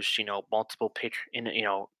produce, multiple pick in,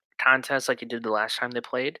 contests like he did the last time they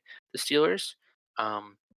played the Steelers,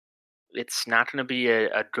 um, it's not going to be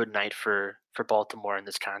a good night for Baltimore in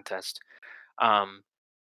this contest. Um,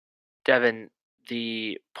 Devin,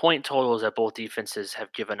 the point totals that both defenses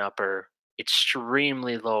have given up are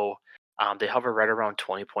extremely low. They hover right around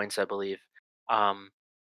 20 points, I believe. Um,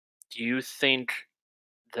 do you think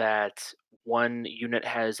that one unit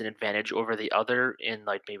has an advantage over the other in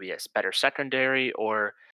like maybe a better secondary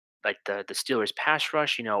or like the Steelers pass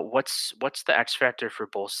rush? What's the X factor for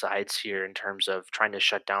both sides here in terms of trying to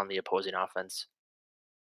shut down the opposing offense?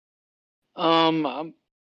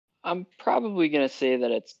 I'm probably gonna say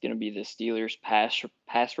that it's gonna be the Steelers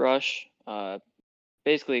pass rush.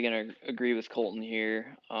 Basically gonna agree with Colton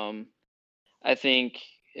here. I think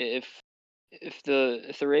if if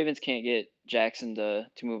the Ravens can't get Jackson to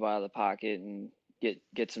move out of the pocket and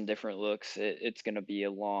get some different looks, it's gonna be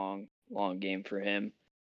a long game for him.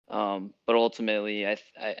 But ultimately,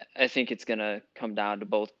 I think it's gonna come down to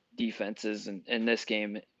both defenses in this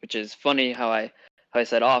game, which is funny how I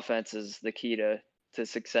said offense is the key to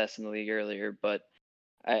success in the league earlier, but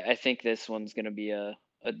I think this one's gonna be a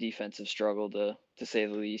defensive struggle to say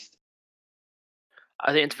the least.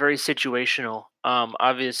 I think it's very situational.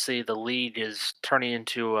 Obviously, the league is turning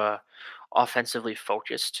into a offensively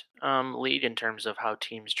focused league in terms of how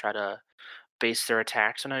teams try to base their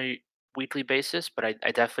attacks on a weekly basis. But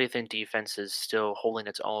I definitely think defense is still holding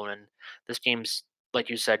its own, and this game's, like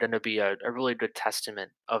you said, going to be a really good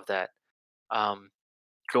testament of that. Um,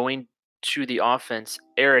 Going to the offense,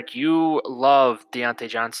 Eric, you love Deontay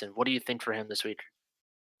Johnson. What do you think for him this week?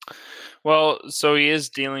 Well, so he is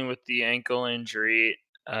dealing with the ankle injury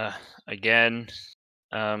again.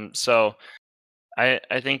 So I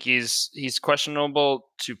think he's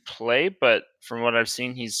questionable to play, but from what I've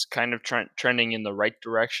seen, he's kind of trending in the right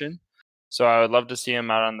direction. So I would love to see him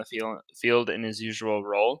out on the field in his usual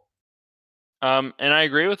role. And I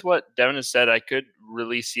agree with what Devin has said. I could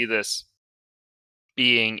really see this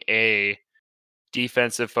being a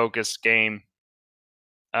defensive focused game.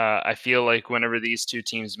 I feel like whenever these two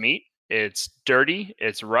teams meet, it's dirty,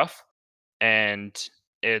 it's rough, and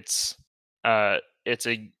it's it's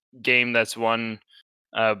a game that's won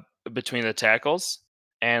uh, between the tackles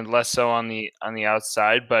and less so on the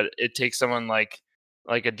outside. But it takes someone like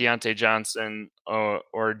a Deontay Johnson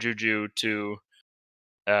or Juju to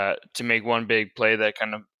make one big play that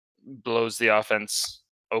kind of blows the offense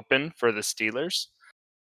open for the Steelers.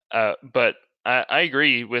 But I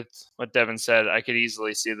agree with what Devin said. I could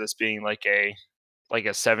easily see this being like a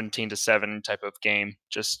 17-7 type of game,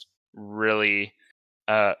 just really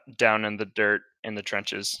down in the dirt in the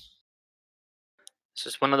trenches. It's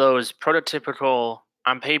just one of those prototypical,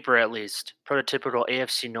 on paper at least, prototypical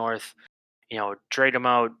AFC North. Trade them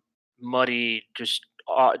out, muddy, just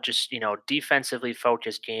defensively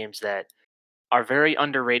focused games that are very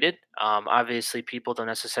underrated. Obviously, people don't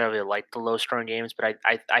necessarily like the low scoring games, but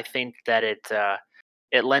I think that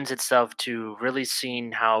it lends itself to really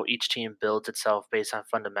seeing how each team builds itself based on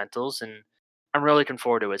fundamentals, and I'm really looking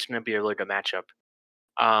forward to it. It's going to be a really good matchup.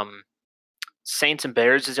 Um, Saints and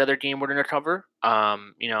Bears is the other game we're going to cover.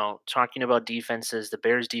 Talking about defenses, the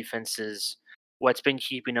Bears defense is what's been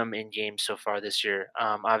keeping them in games so far this year.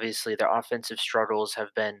 Obviously, their offensive struggles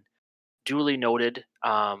have been duly noted.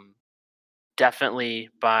 Definitely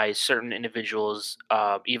by certain individuals,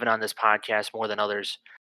 even on this podcast more than others.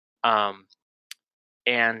 Um,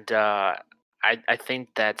 and I think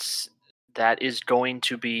that is going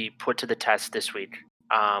to be put to the test this week.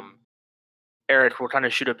 Um, Eric, we'll kind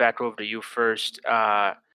of shoot it back over to you first.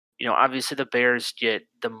 Obviously the Bears get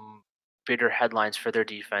the bigger headlines for their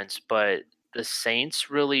defense, but the Saints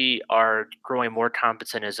really are growing more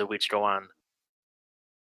competent as the weeks go on.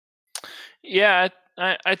 Yeah,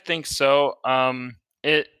 I think so.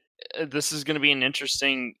 It this is going to be an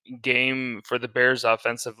interesting game for the Bears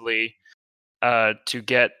offensively to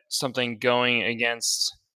get something going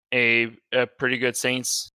against a pretty good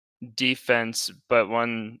Saints defense, but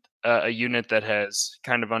one a unit that has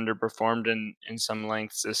kind of underperformed in some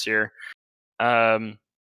lengths this year. Um,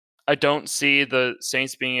 I don't see the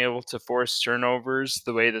Saints being able to force turnovers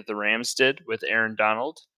the way that the Rams did with Aaron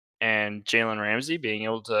Donald and Jalen Ramsey being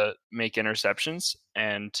able to make interceptions.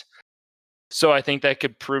 And so I think that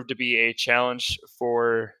could prove to be a challenge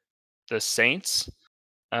for the Saints.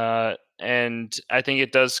 And I think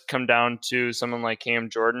it does come down to someone like Cam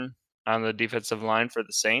Jordan on the defensive line for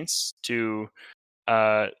the Saints to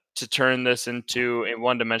turn this into a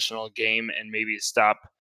one-dimensional game and maybe stop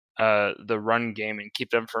the run game and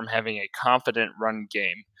keep them from having a confident run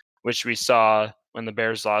game, which we saw when the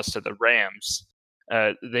Bears lost to the Rams.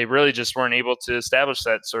 They really just weren't able to establish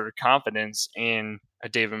that sort of confidence in a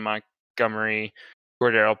David Montgomery,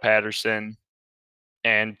 Cordero Patterson,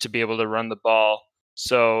 and to be able to run the ball.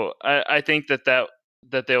 So I think that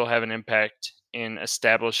they will have an impact in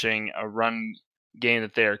establishing a run game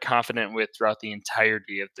that they are confident with throughout the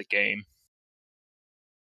entirety of the game.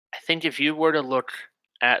 think if you were to look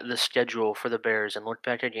at the schedule for the Bears and look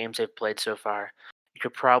back at games they've played so far, you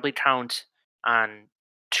could probably count on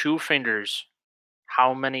two fingers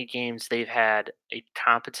how many games they've had a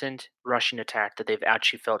competent rushing attack that they've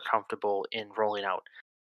actually felt comfortable in rolling out.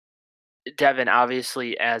 Devin,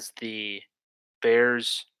 obviously, as the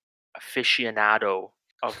Bears aficionado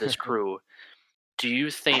of this crew, do you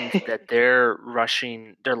think that their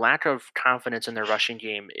lack of confidence in their rushing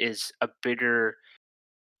game is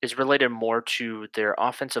related more to their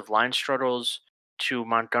offensive line struggles, to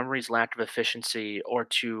Montgomery's lack of efficiency, or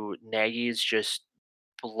to Nagy's just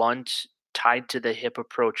blunt, tied to the hip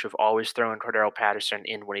approach of always throwing Cordero Patterson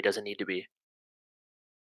in when he doesn't need to be?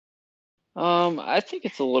 I think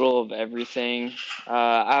it's a little of everything.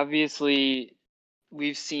 Obviously,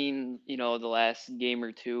 we've seen, the last game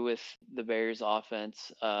or two with the Bears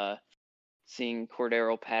offense, seeing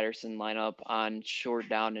Cordero Patterson line up on short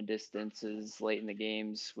down and distances late in the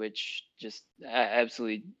games, which just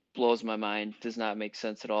absolutely blows my mind. Does not make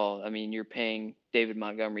sense at all. I mean, you're paying David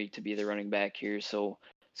Montgomery to be the running back here, so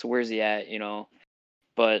where's he at,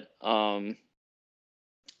 But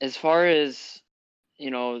as far as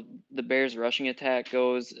the Bears rushing attack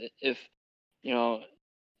goes, if you know,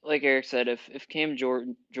 like Eric said, if Cam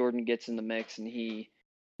Jordan gets in the mix and he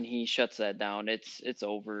shuts that down, it's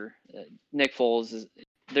over. Nick Foles is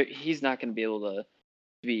there. He's not going to be able to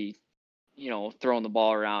be throwing the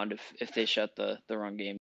ball around if they shut the run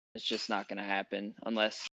game. It's just not going to happen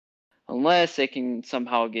unless they can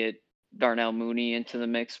somehow get Darnell Mooney into the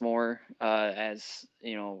mix more, as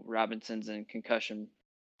Robinson's in concussion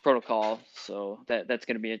protocol. So that's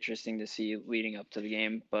going to be interesting to see leading up to the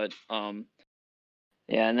game. But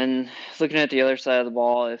yeah, and then looking at the other side of the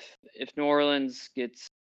ball, if New Orleans gets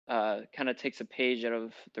kind of takes a page out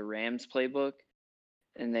of the Rams playbook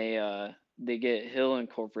and they get Hill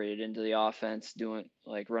incorporated into the offense, doing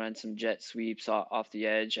like running some jet sweeps off the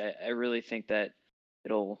edge, I really think that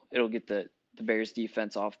it'll get the Bears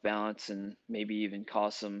defense off balance and maybe even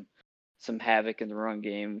cause some havoc in the run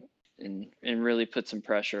game and really put some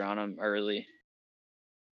pressure on them early.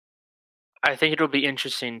 I think it'll be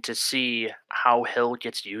interesting to see how Hill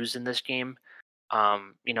gets used in this game.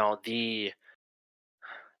 The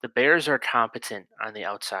Bears are competent on the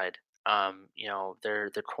outside. Their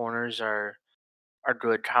corners are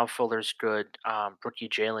good. Kyle Fuller's good. Rookie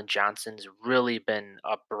Jalen Johnson's really been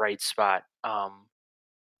a bright spot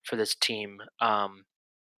for this team.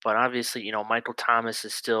 But obviously, Michael Thomas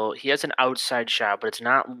he has an outside shot, but it's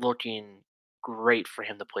not looking great for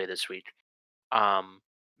him to play this week.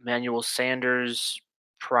 Manuel Sanders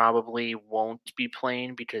probably won't be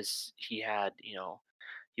playing because he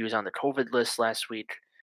was on the COVID list last week.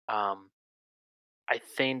 Um, I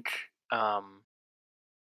think, um,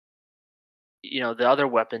 the other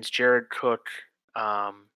weapons, Jared Cook,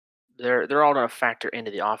 um, they're all going to factor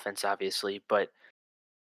into the offense, obviously, but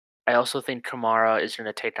I also think Kamara is going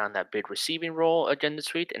to take on that big receiving role again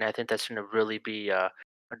this week, and I think that's going to really be a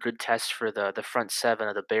good test for the front seven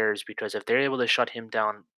of the Bears because if they're able to shut him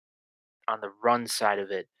down on the run side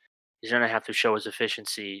of it, he's going to have to show his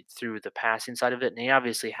efficiency through the passing side of it, and he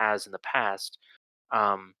obviously has in the past.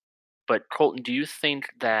 Um, but Colton, do you think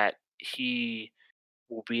that he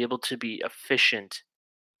will be able to be efficient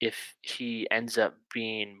if he ends up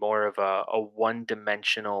being more of a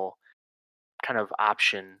one-dimensional kind of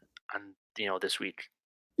option on this week?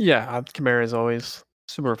 Yeah, Kamara is always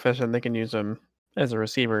super efficient. They can use him as a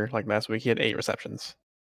receiver. Like last week, he had 8 receptions.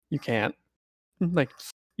 You can't like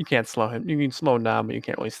you can't slow him. You can slow him down, but you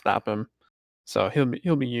can't really stop him. So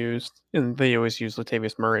he'll be used, and they always use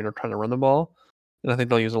Latavius Murray and are trying to run the ball. And I think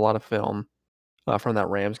they'll use a lot of film from that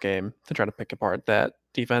Rams game to try to pick apart that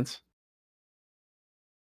defense.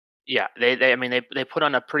 Yeah, they I mean they put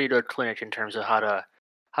on a pretty good clinic in terms of how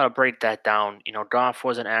to break that down. Goff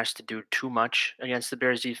wasn't asked to do too much against the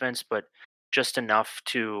Bears defense, but just enough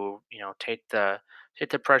to take the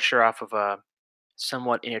pressure off of a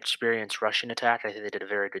somewhat inexperienced rushing attack. I think they did a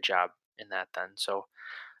very good job in that then. So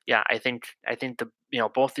yeah, I think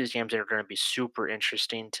both these games are going to be super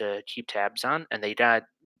interesting to keep tabs on, and they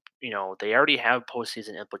already have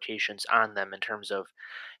postseason implications on them in terms of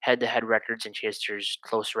head-to-head records in case there's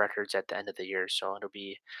close records at the end of the year. So it'll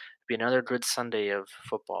be another good Sunday of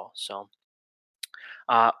football. So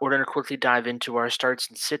we're going to quickly dive into our starts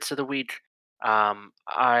and sits of the week.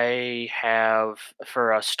 I have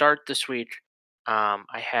for a start this week.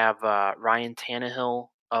 I have Ryan Tannehill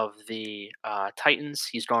of the Titans.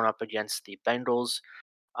 He's going up against the Bengals.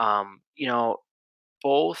 Um, you know,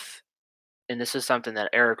 both and this is something that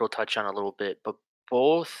Eric will touch on a little bit, but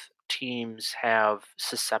both teams have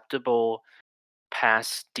susceptible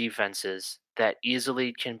pass defenses that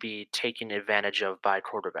easily can be taken advantage of by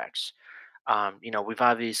quarterbacks. We've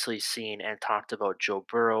obviously seen and talked about Joe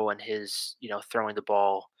Burrow and his, throwing the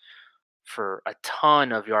ball for a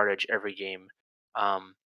ton of yardage every game.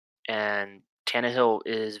 Um, and Tannehill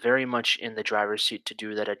is very much in the driver's seat to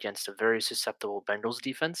do that against a very susceptible Bengals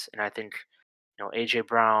defense. And I think, AJ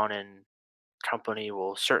Brown and company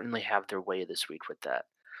will certainly have their way this week with that.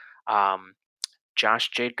 Um, Josh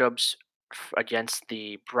Jacobs against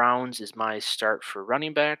the Browns is my start for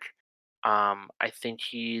running back. I think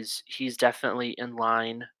he's definitely in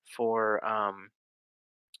line for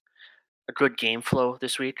a good game flow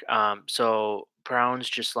this week. So Browns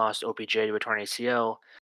just lost OBJ to a torn ACL.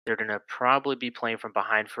 They're gonna probably be playing from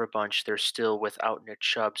behind for a bunch. They're still without Nick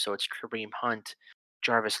Chubb, so it's Kareem Hunt,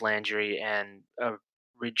 Jarvis Landry, and a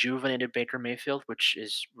rejuvenated Baker Mayfield, which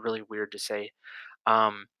is really weird to say.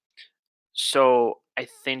 Um, so I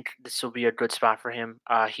think this will be a good spot for him.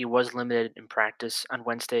 He was limited in practice on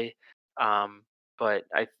Wednesday, um, but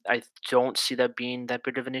I don't see that being that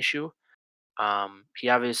big of an issue. He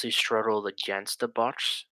obviously struggled against the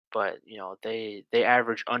Bucks, but they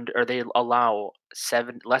average under or they allow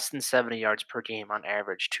less than 70 yards per game on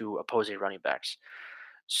average to opposing running backs.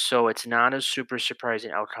 So it's not a super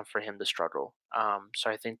surprising outcome for him to struggle. So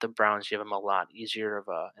I think the Browns give him a lot easier of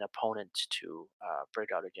an opponent to break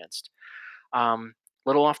out against.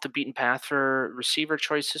 Little off the beaten path for receiver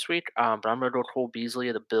choice this week, but I'm going to go Cole Beasley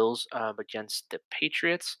of the Bills against the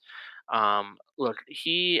Patriots. Look,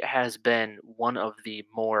 he has been one of the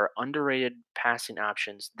more underrated passing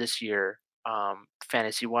options this year,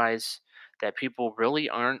 fantasy wise, that people really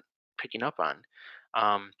aren't picking up on.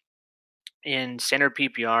 Um, in standard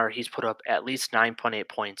PPR, he's put up at least 9.8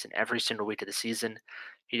 points in every single week of the season.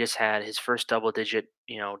 He just had his first double-digit,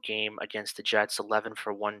 game against the Jets, 11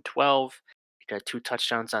 for 112. He got 2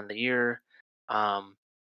 touchdowns on the year. Um,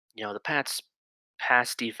 the Pats'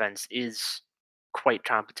 pass defense is quite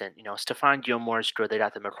competent. Stephon Gilmore's good. They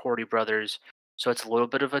got the McCourty brothers, so it's a little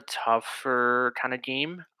bit of a tougher kind of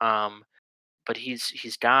game. But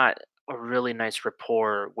he's got a really nice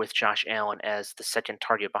rapport with Josh Allen as the second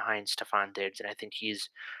target behind Stephon Diggs, and I think he's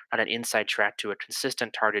on an inside track to a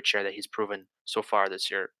consistent target share that he's proven so far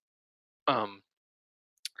this year. Um,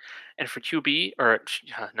 and for QB, or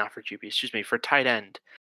not for QB, excuse me, for tight end,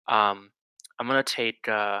 I'm gonna take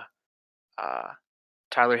uh,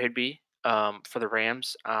 Tyler Higbee for the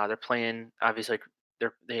Rams. They're playing obviously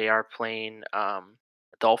they are playing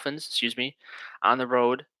Dolphins, excuse me, on the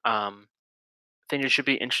road. I think it should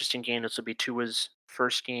be an interesting game. This will be Tua's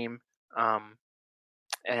first game, um,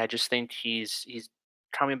 and I just think he's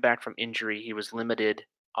coming back from injury. He was limited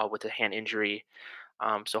with a hand injury,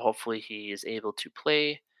 so hopefully he is able to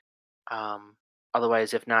play. Um,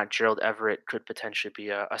 Otherwise, if not, Gerald Everett could potentially be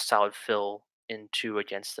a solid fill into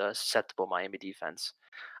against the susceptible Miami defense.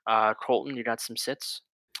 Colton, you got some sits?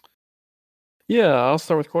 Yeah, I'll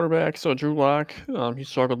start with quarterback. So Drew Lock, he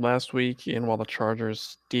struggled last week, and while the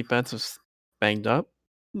Chargers' defense is banged up,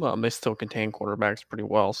 they still contain quarterbacks pretty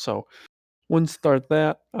well. So wouldn't start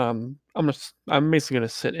that. I'm basically gonna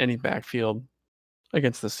sit any backfield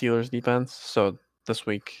against the Steelers defense. So this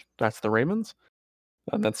week that's the Ravens.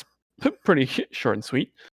 That's pretty short and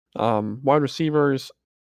sweet. Wide receivers,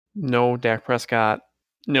 no Dak Prescott,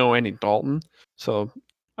 no Andy Dalton. So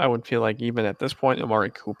I would feel like even at this point,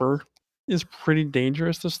 Amari Cooper is pretty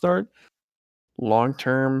dangerous to start. Long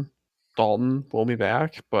term, Dalton will be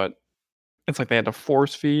back, but it's like they had to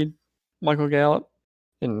force feed Michael Gallup,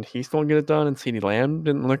 and he still didn't get it done, and CeeDee Lamb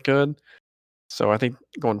didn't look good. So I think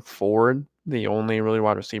going forward, the only really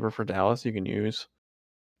wide receiver for Dallas you can use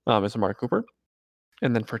is Amari Cooper.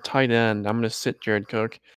 And then for tight end, I'm going to sit Jared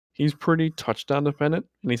Cook. He's pretty touchdown dependent,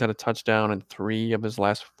 and he's had a touchdown in 3 of his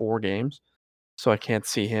last 4 games. So I can't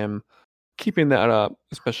see him keeping that up,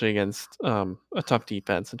 especially against a tough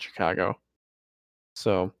defense in Chicago.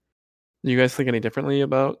 So, do you guys think any differently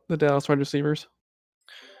about the Dallas wide receivers?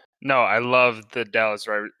 No, I love the Dallas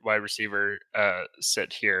wide receiver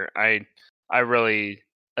sit here. I really,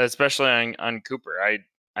 especially on Cooper.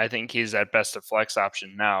 I think he's at best a flex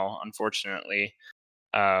option now. Unfortunately,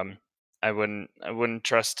 I wouldn't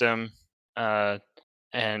trust him.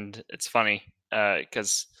 And it's funny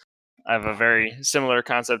because I have a very similar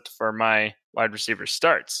concept for my wide receiver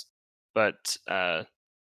starts, but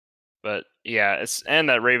yeah, and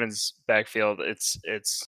that Ravens backfield, it's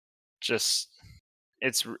just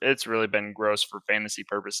it's really been gross for fantasy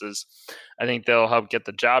purposes. I think they'll help get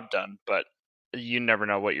the job done, but you never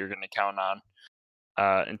know what you're going to count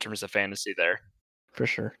on in terms of fantasy there. For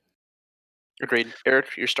sure. Agreed.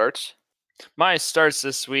 Eric, your starts? My starts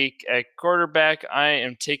this week at quarterback, I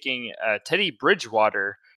am taking Teddy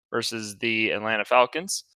Bridgewater versus the Atlanta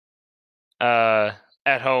Falcons at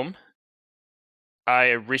home.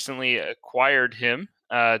 I recently acquired him,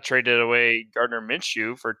 traded away Gardner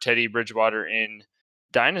Minshew for Teddy Bridgewater in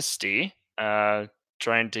Dynasty,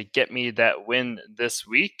 trying to get me that win this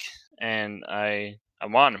week, and I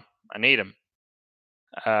want him. I need him.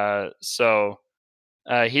 So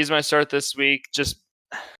he's my start this week. Just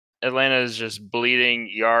Atlanta is just bleeding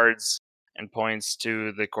yards and points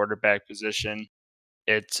to the quarterback position.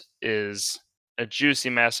 It is a juicy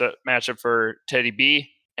matchup for Teddy B,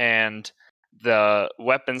 and the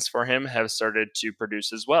weapons for him have started to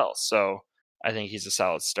produce as well. So I think he's a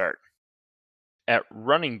solid start. At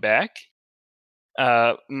running back,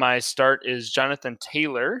 my start is Jonathan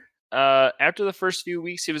Taylor. After the first few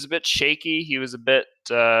weeks, he was a bit shaky. He was a bit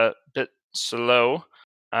slow,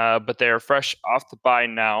 but they are fresh off the bye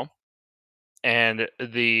now, and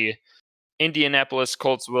the Indianapolis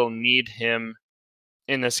Colts will need him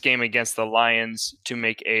in this game against the Lions to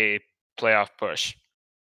make a playoff push.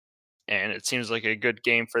 And it seems like a good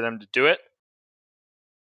game for them to do it.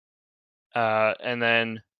 And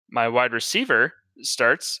then my wide receiver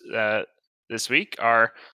starts this week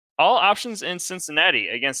are all options in Cincinnati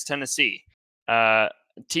against Tennessee.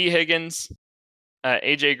 T. Higgins,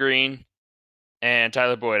 AJ Green, and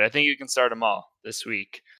Tyler Boyd. I think you can start them all this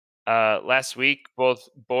week. Last week, both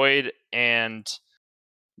Boyd and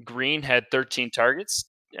Green had 13 targets.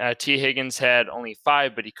 T. Higgins had only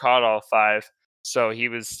 5, but he caught all 5. So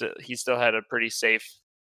he still had a pretty safe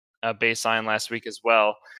baseline last week as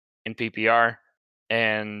well in PPR.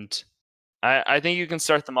 And I think you can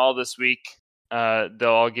start them all this week. They'll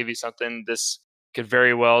all give you something. This could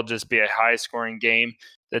very well just be a high-scoring game.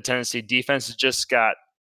 The Tennessee defense just got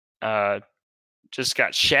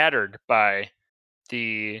shattered by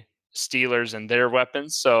the Steelers and their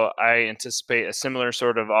weapons, so I anticipate a similar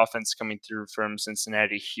sort of offense coming through from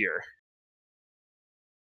Cincinnati here.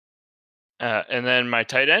 And then my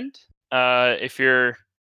tight end, if you're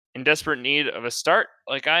in desperate need of a start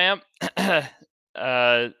like I am,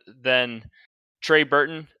 then Trey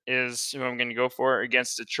Burton is who I'm going to go for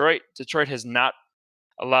against Detroit. Detroit has not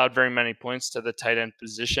allowed very many points to the tight end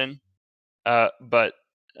position, but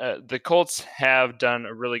the Colts have done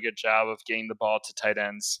a really good job of getting the ball to tight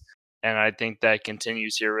ends, and I think that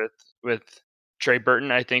continues here with Trey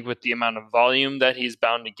Burton. I think with the amount of volume that he's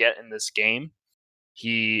bound to get in this game,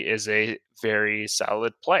 he is a very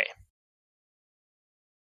solid play.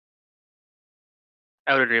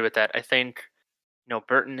 I would agree with that. I think,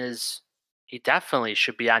 Burton he definitely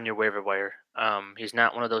should be on your waiver wire. He's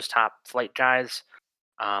not one of those top flight guys.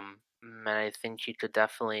 And I think he could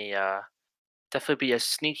definitely be a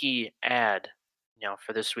sneaky ad,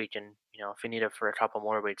 for this week. And, if you need it for a couple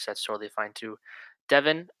more weeks, that's totally fine too.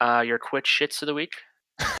 Devin, your quick shits of the week?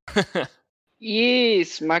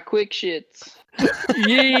 Yes, my quick shits.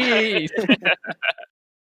 Yes.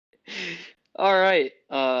 All right.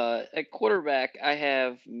 At quarterback, I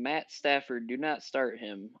have Matt Stafford. Do not start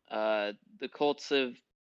him. The Colts have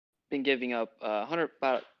been giving up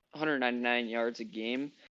about 199 yards a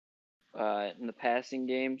game in the passing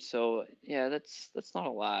game. So yeah, that's not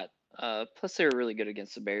a lot. Plus they were really good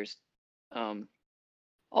against the Bears.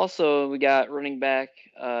 Also we got running back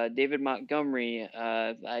David Montgomery.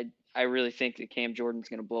 I really think that Cam Jordan's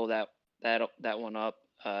going to blow that one up.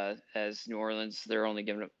 As New Orleans, they're only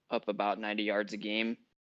giving up about 90 yards a game.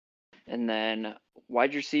 And then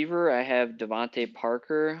wide receiver, I have Devontae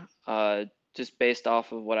Parker. Just based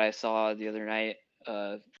off of what I saw the other night,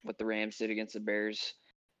 what the Rams did against the Bears,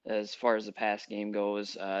 as far as the pass game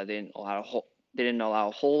goes, they didn't allow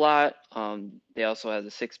a whole lot. They also have the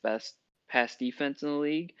 6th best pass defense in the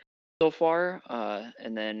league so far.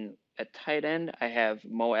 And then at tight end, I have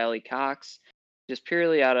Mo Alley-Cox, just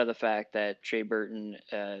purely out of the fact that Trey Burton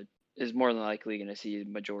is more than likely going to see the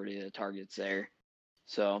majority of the targets there.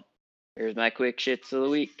 So here's my quick shits of the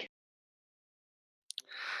week.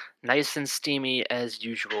 Nice and steamy as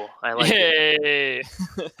usual. I like it.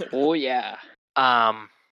 Oh yeah. All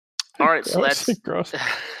right, so that's gross.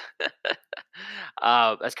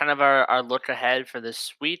 That's kind of our look ahead for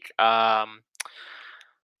this week. Eric,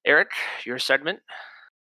 your segment.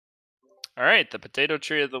 All right, the potato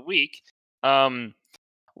tree of the week.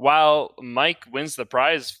 While Mike wins the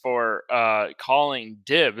prize for calling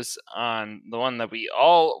dibs on the one that we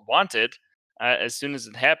all wanted as soon as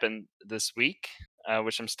it happened this week,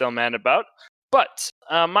 which I'm still mad about, but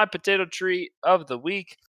my potato tree of the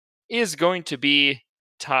week is going to be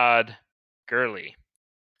Todd Gurley.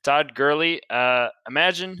 Todd Gurley,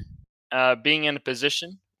 imagine being in a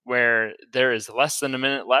position where there is less than a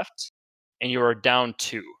minute left and you are down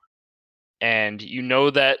 2. And you know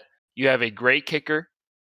that you have a great kicker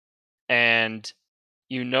and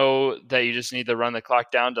you know that you just need to run the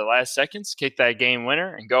clock down to the last seconds, kick that game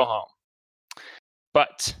winner, and go home.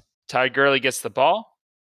 But Todd Gurley gets the ball,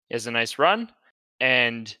 he has a nice run,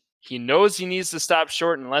 and he knows he needs to stop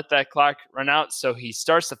short and let that clock run out, so he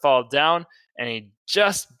starts to fall down, and he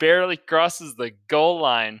just barely crosses the goal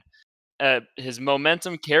line. His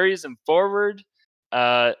momentum carries him forward,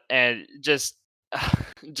 and just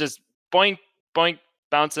boink boink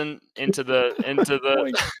bouncing into the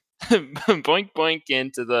boink boink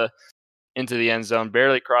into the end zone,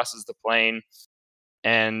 barely crosses the plane.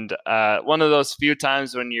 And one of those few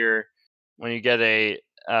times when you get a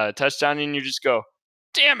touchdown and you just go,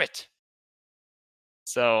 "Damn it!"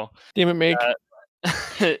 So, Damn it, Make.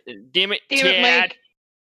 damn it, Mike.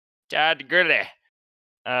 Todd Gurley.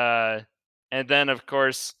 And then, of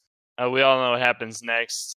course, we all know what happens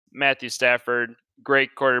next. Matthew Stafford,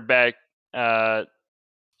 great quarterback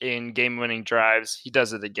in game-winning drives. He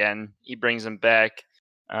does it again. He brings them back.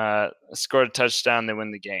 Scored a touchdown. They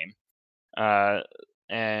win the game.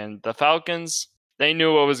 And the Falcons, they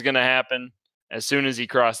knew what was going to happen. As soon as he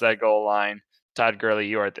crossed that goal line, Todd Gurley,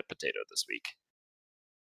 you are the potato this week.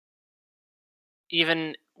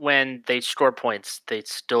 Even when they score points, they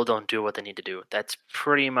still don't do what they need to do. That's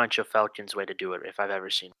pretty much a Falcons way to do it, if I've ever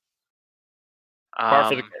seen. Par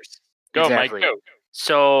for the course. Go, exactly. Mike, go.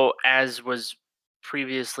 So, as was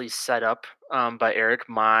previously set up by Eric,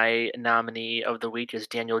 my nominee of the week is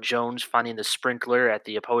Daniel Jones finding the sprinkler at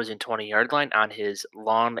the opposing 20-yard line on his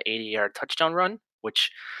long 80-yard touchdown run,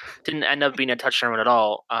 which didn't end up being a touchdown run at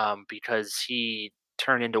all because he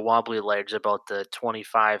turned into wobbly legs about the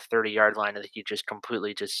 25, 30-yard line. I think he just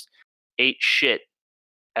completely just ate shit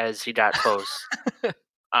as he got close.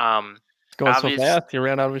 Going so fast, he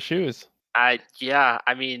ran out of his shoes. I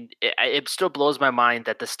mean, it still blows my mind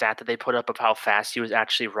that the stat that they put up of how fast he was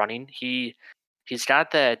actually running. He's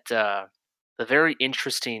got that the very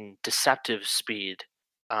interesting deceptive speed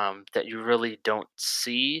that you really don't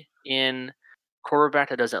see in quarterback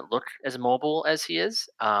that doesn't look as mobile as he is.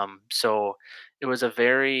 So it was a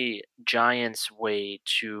very Giants way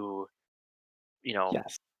to,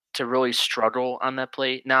 Yes. to really struggle on that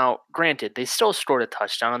play. Now, granted, they still scored a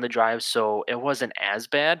touchdown on the drive, so it wasn't as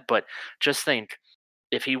bad, but just think,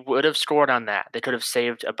 if he would have scored on that, they could have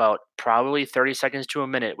saved about probably 30 seconds to a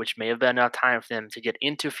minute, which may have been enough time for them to get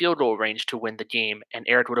into field goal range to win the game, and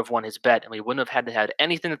Eric would have won his bet, and we wouldn't have had to have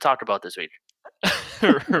anything to talk about this week.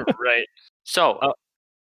 Right. So,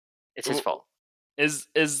 it's his fault. Is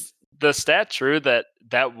the stat true that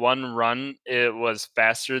one run it was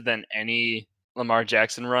faster than any Lamar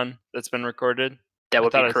Jackson run that's been recorded? That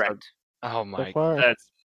would be correct. Oh my, far. that's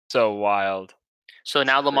so wild. So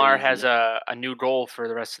now Lamar has a new goal for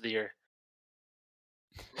the rest of the year.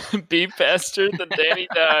 Be faster than Danny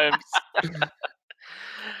Dimes.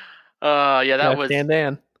 Yeah, that was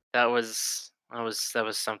Dan. That was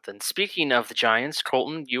something. Speaking of the Giants,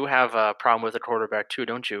 Colton, you have a problem with the quarterback too,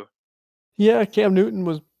 don't you? Yeah, Cam Newton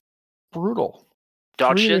was brutal.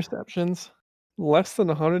 Dog 3 shit. interceptions, less than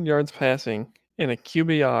 100 yards passing, and a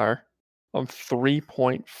QBR of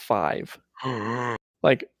 3.5.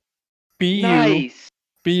 Like, Nice.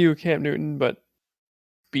 BU Cam Newton, but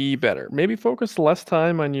be better. Maybe focus less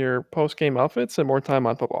time on your post-game outfits and more time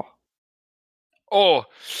on football. Oh,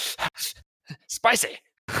 spicy.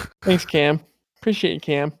 Thanks, Cam. Appreciate you,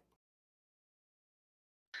 Cam.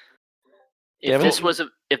 If this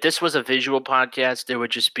was a visual podcast, there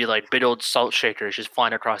would just be like big old salt shakers just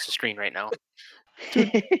flying across the screen right now.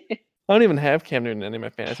 Dude, I don't even have Cam Newton in any of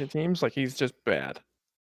my fantasy teams. Like, he's just bad.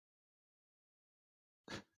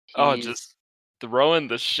 Oh, just throwing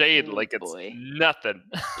the shade like it's boy. nothing.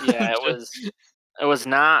 Yeah, it was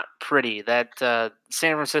not pretty. That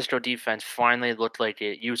San Francisco defense finally looked like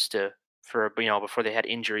it used to before they had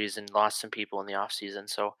injuries and lost some people in the offseason.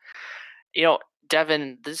 So,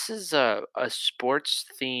 Devin, this is a sports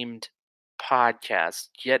themed podcast,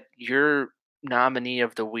 yet your nominee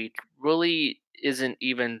of the week really isn't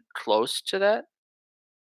even close to that.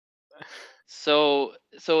 So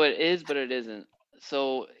it is, but it isn't.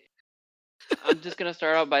 So I'm just gonna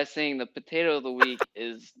start out by saying the potato of the week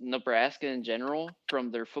is Nebraska in general,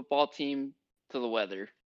 from their football team to the weather.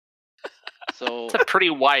 So it's a pretty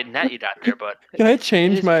wide net you got there, but can I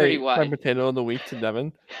change my potato of the week to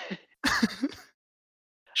Devin?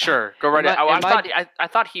 Sure, go right ahead. I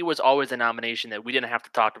thought he was always a nomination that we didn't have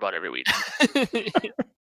to talk about every week.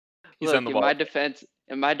 He's on the ball.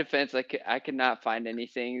 In my defense, I could not find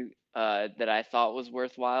anything that I thought was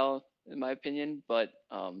worthwhile, in my opinion. But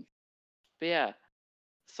yeah.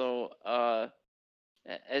 So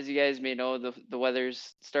as you guys may know, the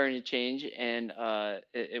weather's starting to change, and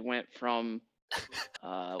it went from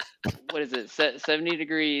is it 70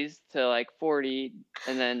 degrees to like 40,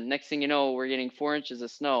 and then next thing you know, we're getting 4 inches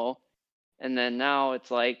of snow, and then now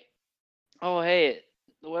it's like, oh hey,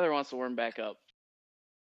 the weather wants to warm back up.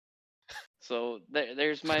 So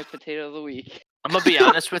there's my potato of the week. I'm gonna be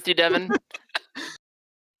honest with you, Devin.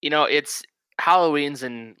 It's Halloween's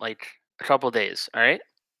in like a couple days. All right.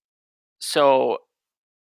 So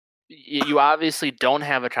you obviously don't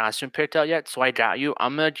have a costume picked out yet. So I got you.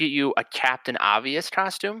 I'm gonna get you a Captain Obvious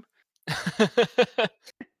costume,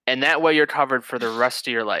 and that way you're covered for the rest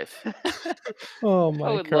of your life. Oh I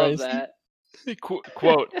my would love Christ! that.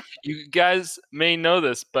 Quote, you guys may know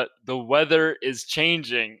this, but the weather is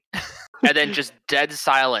changing. And then just dead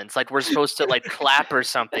silence, like we're supposed to like clap or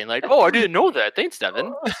something. Like, oh, I didn't know that. Thanks,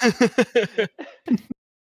 Devin.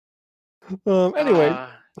 Anyway,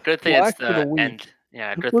 good thing it's lock for the the week. end.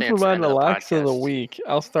 Yeah, good let's thing it's move the on end to of the locks of the podcast. week.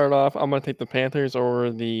 I'll start off. I'm going to take the Panthers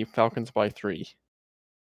over the Falcons by 3.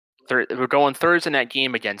 We're going Thursday night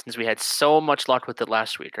game again since we had so much luck with it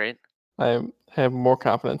last week, right? I have more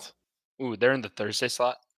confidence. Ooh, they're in the Thursday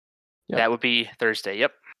slot? Yep. That would be Thursday.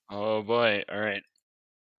 Yep. Oh boy. All right.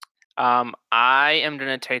 I am going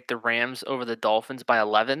to take the Rams over the Dolphins by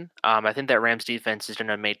 11. I think that Rams defense is going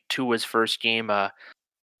to make Tua's first game a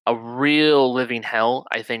real living hell.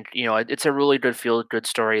 I think, it's a really good feel-good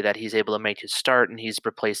story that he's able to make his start and he's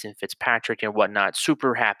replacing Fitzpatrick and whatnot.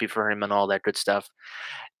 Super happy for him and all that good stuff.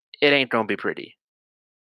 It ain't going to be pretty.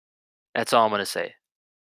 That's all I'm going to say.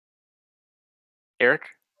 Eric?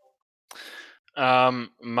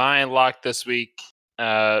 My lock this week,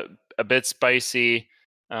 a bit spicy,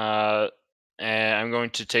 and I'm going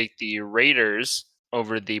to take the Raiders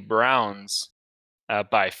over the Browns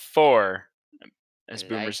by 4. As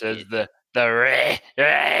Boomer says, the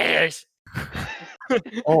Raiders.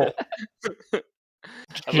 Oh.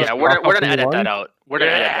 Yeah, we're gonna edit that out. We're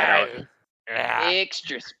gonna edit that out.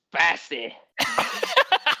 Extra spicy.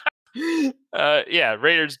 Yeah,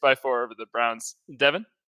 Raiders by 4 over the Browns. Devin?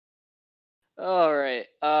 All right.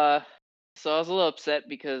 So I was a little upset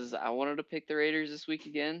because I wanted to pick the Raiders this week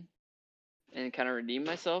again and kind of redeem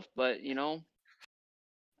myself, but I'm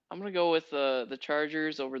gonna go with the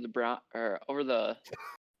Chargers over the over the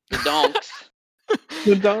Donks.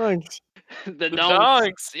 The Dogs. the Donks.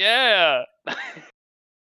 Donks, yeah.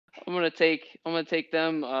 I'm gonna take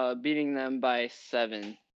them beating them by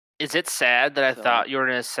 7. Is it sad that I So- thought you were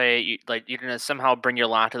gonna say you're gonna somehow bring your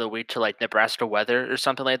lock of the week to like Nebraska weather or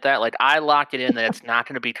something like that? Like I lock it in that it's not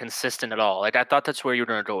gonna be consistent at all. Like I thought that's where you were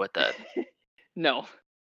gonna go with that. No.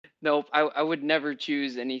 Nope. I would never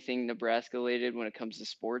choose anything Nebraska related when it comes to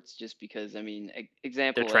sports, just because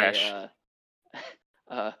example. They're trash.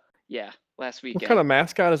 Yeah, last What weekend. kind of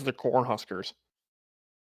mascot is the Cornhuskers?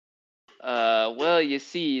 Well, you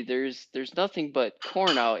see, there's nothing but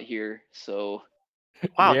corn out here, so.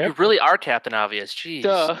 Wow, Yep. you really are Captain Obvious. Jeez.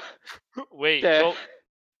 Duh. Wait, Duh.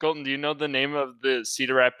 Colton, do you know the name of the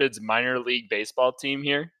Cedar Rapids minor league baseball team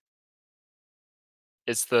here?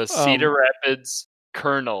 It's the Cedar Rapids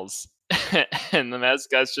Colonels, and the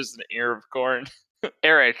mascot's just an ear of corn.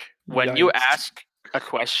 Eric, when you Yikes. ask a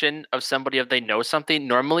question of somebody if they know something,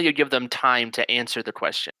 normally you give them time to answer the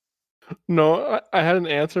question. No, I had an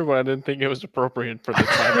answer, but I didn't think it was appropriate for the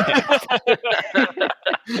time.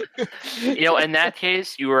 In that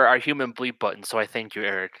case, you were our human bleep button, so I thank you,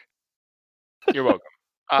 Eric. You're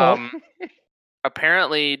welcome.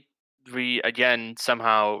 Apparently, we again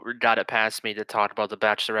somehow got it past me to talk about the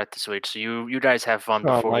Bachelorette this week. So you guys have fun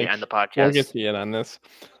Oh, before we Mike, end the We'll podcast. get to you in on this.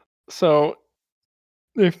 So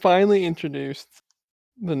they finally introduced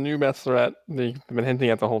the new Bachelorette they've been hinting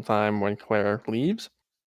at the whole time when Claire leaves.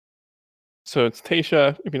 So it's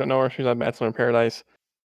Tayshia. If you don't know her, she's on Bachelor in Paradise.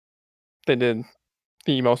 They did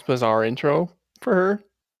the most bizarre intro for her.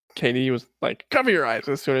 Katie was like, cover your eyes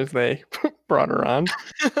as soon as they brought her on.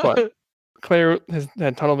 But Claire has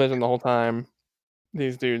had tunnel vision the whole time.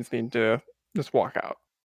 These dudes need to just walk out.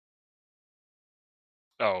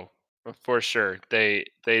 Oh, for sure. They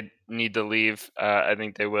need to leave. I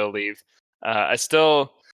think they will leave. I still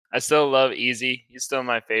love Easy. He's still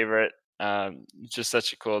my favorite. Just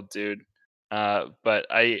such a cool dude. But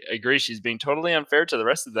I agree, she's being totally unfair to the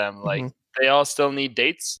rest of them. Like they all still need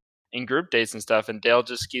dates and group dates and stuff, and Dale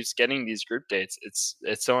just keeps getting these group dates. It's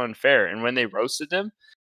so unfair. And when they roasted him,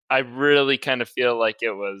 I really kind of feel like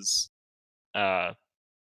it was, it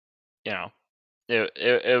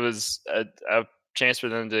was a chance for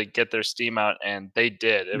them to get their steam out, and they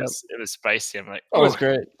did. It was spicy. I'm like, It was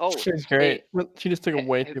great. Oh, It was great. hey, But she just took it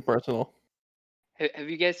way too personal. have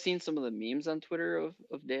you guys seen some of the memes on Twitter of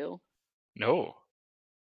Dale? no.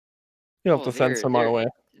 You'll have to send some our way.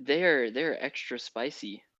 They're extra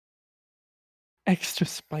spicy. Extra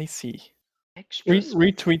spicy. Extra.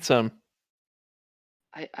 Retweet some.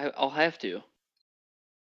 I'll have to.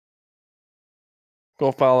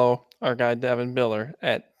 Go follow our guy Devin Biller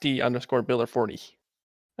at D_Biller40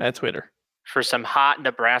 at Twitter. For some hot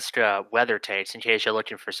Nebraska weather takes, in case you're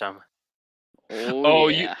looking for some. Oh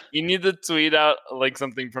yeah. you need to tweet out like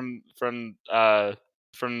something from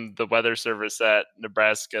the weather service at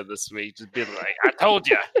Nebraska this week. Just be like, I told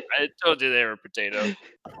you they were potato.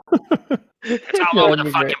 It's all Yeah, over that'd the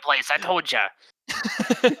be fucking great. place. I told you.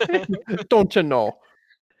 Don't you know?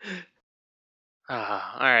 All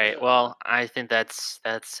right. Well, I think that's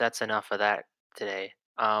enough of that today.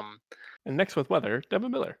 And next with weather,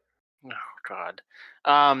 Devin Miller. Oh God.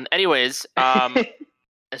 Anyways,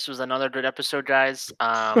 this was another good episode, guys.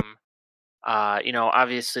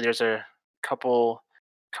 Obviously there's a couple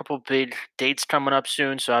big dates coming up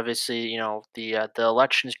soon. So obviously, the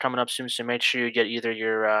election's coming up soon. So make sure you get either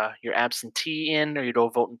your absentee in or you go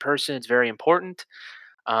vote in person. It's very important.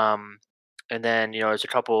 And then there's a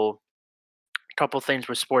couple things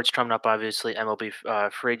with sports coming up. Obviously,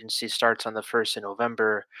 MLB free agency starts on the 1st of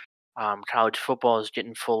November. College football is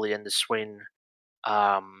getting fully in the swing.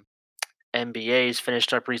 NBA's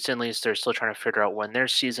finished up recently, so they're still trying to figure out when their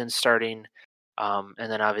season's starting. And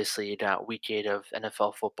then obviously you got week 8 of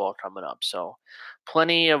NFL football coming up. So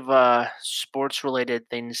plenty of sports related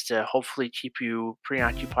things to hopefully keep you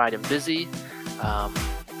preoccupied and busy.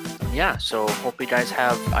 So hope you guys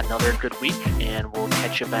have another good week, and we'll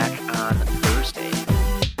catch you back on Thursday.